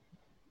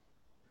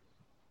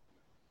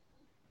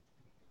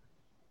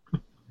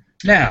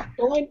 Now,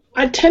 Well,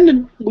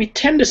 we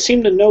tend to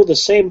seem to know the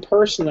same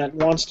person that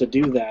wants to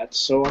do that,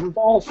 so I'm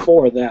all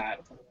for that.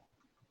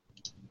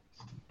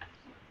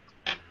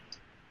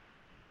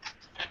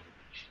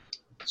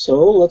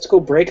 So let's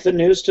go break the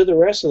news to the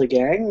rest of the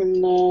gang,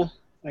 and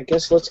I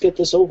guess let's get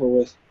this over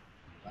with.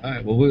 All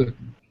right. Well,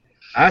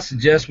 I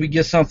suggest we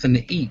get something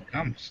to eat.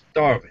 I'm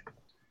starving.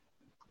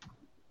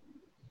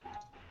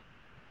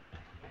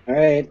 All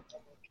right.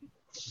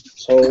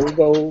 So we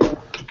go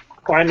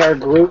find our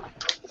group,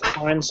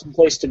 find some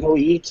place to go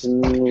eat,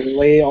 and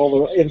relay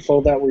all the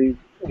info that we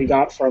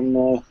got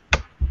from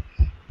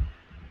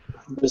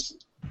this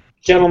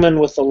gentleman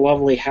with the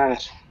lovely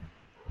hat.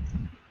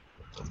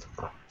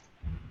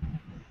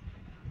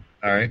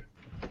 All right.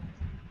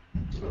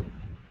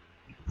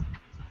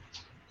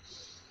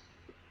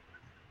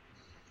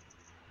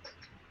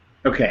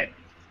 Okay.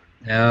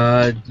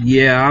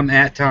 Yeah, I'm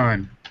at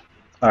time.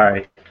 All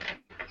right.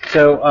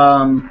 So,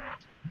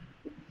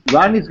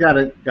 Rodney's got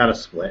a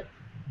split.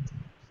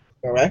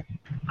 All right.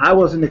 I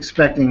wasn't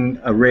expecting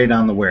a raid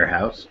on the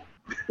warehouse.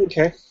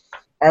 Okay.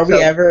 Are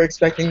we ever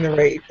expecting the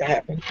raid to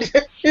happen?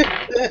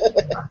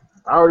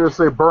 I would just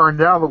say burn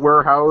down the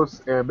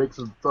warehouse and make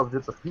some stuff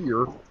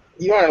disappear.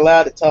 You aren't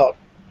allowed to talk.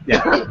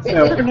 Yeah.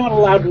 You're not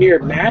allowed near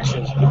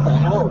matches. What the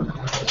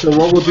hell? So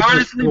what we'll do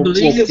Honestly, is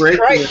believe we'll break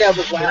Christ, here. that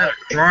was loud.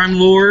 Crime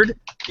Lord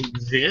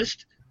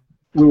exist.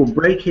 We will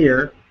break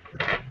here,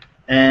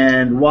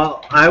 and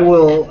while I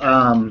will,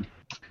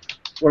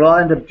 what I'll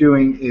end up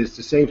doing is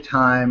to save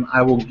time,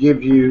 I will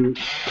give you,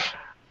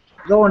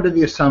 go under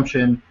the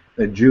assumption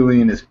that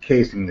Julian is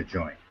casing the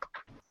joint.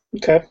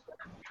 Okay.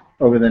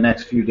 Over the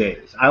next few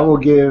days. I will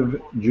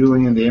give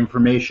Julian the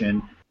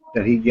information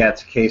that he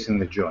gets casing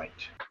the joint.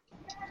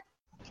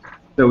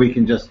 So we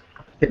can just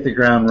hit the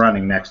ground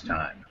running next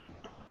time.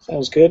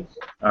 Sounds good.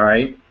 All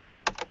right?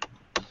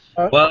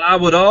 Well, I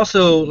would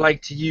also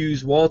like to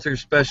use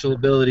Walter's special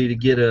ability to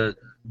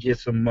get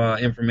some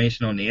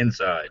information on the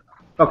inside.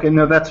 Okay,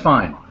 no, that's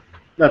fine.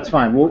 That's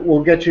fine.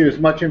 We'll get you as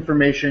much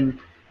information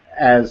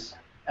as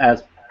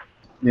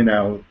you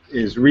know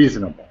is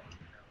reasonable.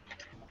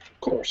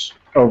 Of course.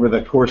 Over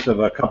the course of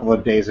a couple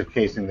of days of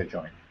casing the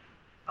joint.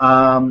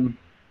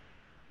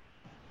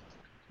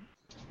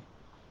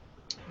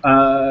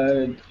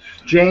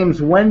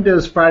 James, when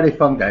does Friday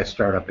Fungi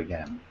start up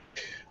again?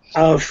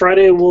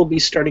 Friday will be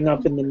starting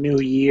up in the new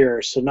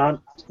year, so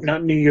not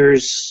New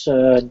Year's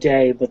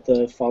Day, but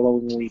the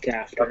following week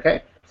after.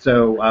 Okay,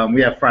 so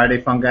we have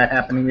Friday Fungi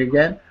happening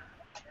again?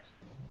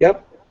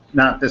 Yep.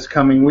 Not this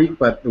coming week,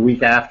 but the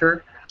week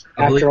after?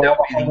 After all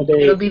the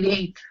holidays. It'll be the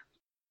 8th.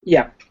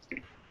 Yeah.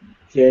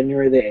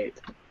 January the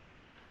 8th.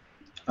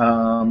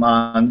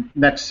 On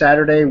next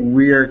Saturday,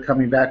 we are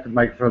coming back with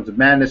Microphones of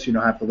Madness. You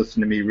don't have to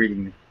listen to me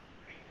reading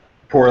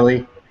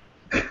poorly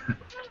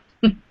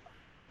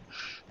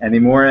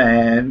anymore.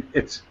 And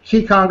it's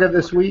Kikonga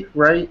this week,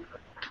 right?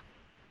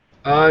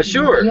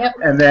 Sure. Yep.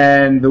 And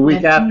then the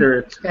week after,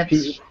 it's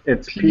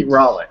That's Pete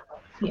Rawlett.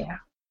 Yeah.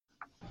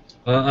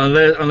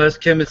 Unless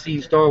Kim has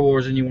seen Star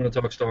Wars and you want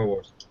to talk Star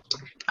Wars.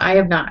 I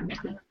have not.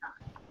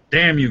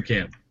 Damn you,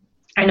 Kim.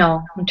 I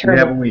know. I'm We have a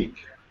terrible. week.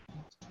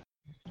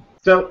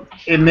 So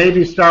it may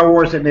be Star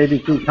Wars, it may be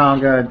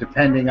Kikonga,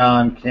 depending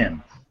on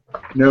Kim.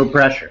 No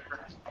pressure.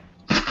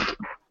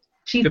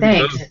 She Could be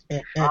thinks.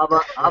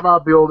 both. I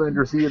might be able to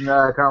intercede in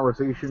that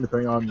conversation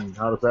depending on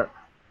how does that.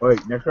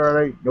 Wait, next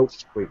Saturday? Nope.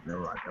 Wait, never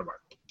mind.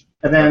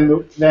 And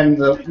then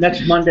the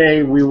next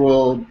Monday we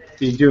will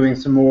be doing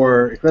some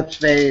more Eclipse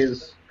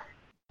Phase,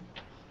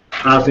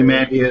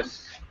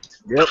 Ozymandias.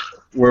 Yep.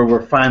 Where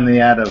we're finally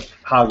out of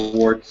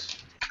Hogwarts,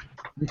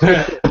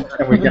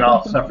 and we can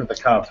all suffer the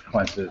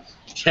consequences.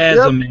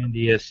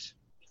 Chasamandius.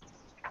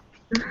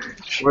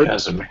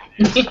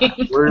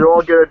 Where you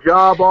all get a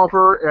job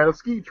offer and a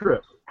ski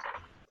trip.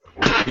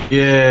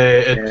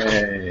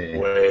 Yeah.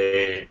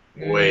 Wait.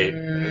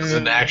 Is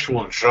it an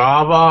actual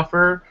job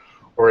offer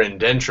or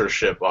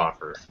indentureship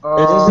offer? It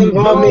doesn't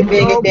involve me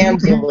being a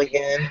damsel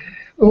again.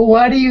 Well,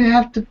 why do you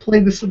have to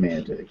play the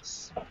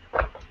semantics?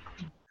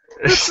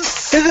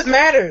 Because it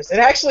matters. It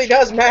actually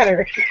does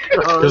matter.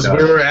 Because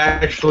we were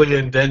actually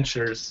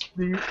indentures.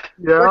 We're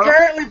Yeah.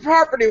 currently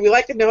property. We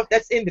like to know if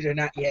that's ended or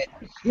not yet.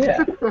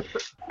 Yeah.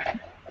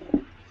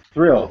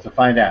 Thrilled to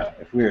find out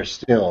if we are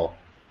still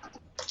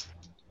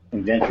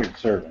indentured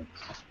servants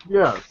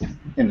Yes.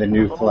 in the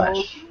new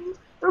flesh.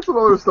 And some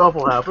other stuff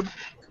will happen.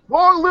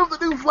 Long live the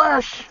new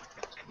Flash!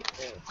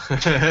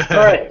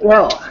 All right,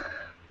 well,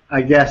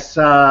 I guess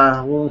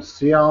we'll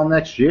see y'all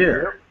next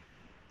year.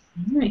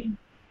 Right.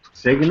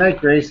 Say goodnight,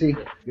 Gracie.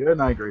 Good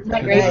night, Gracie.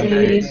 Night,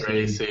 Gracie.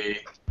 Gracie.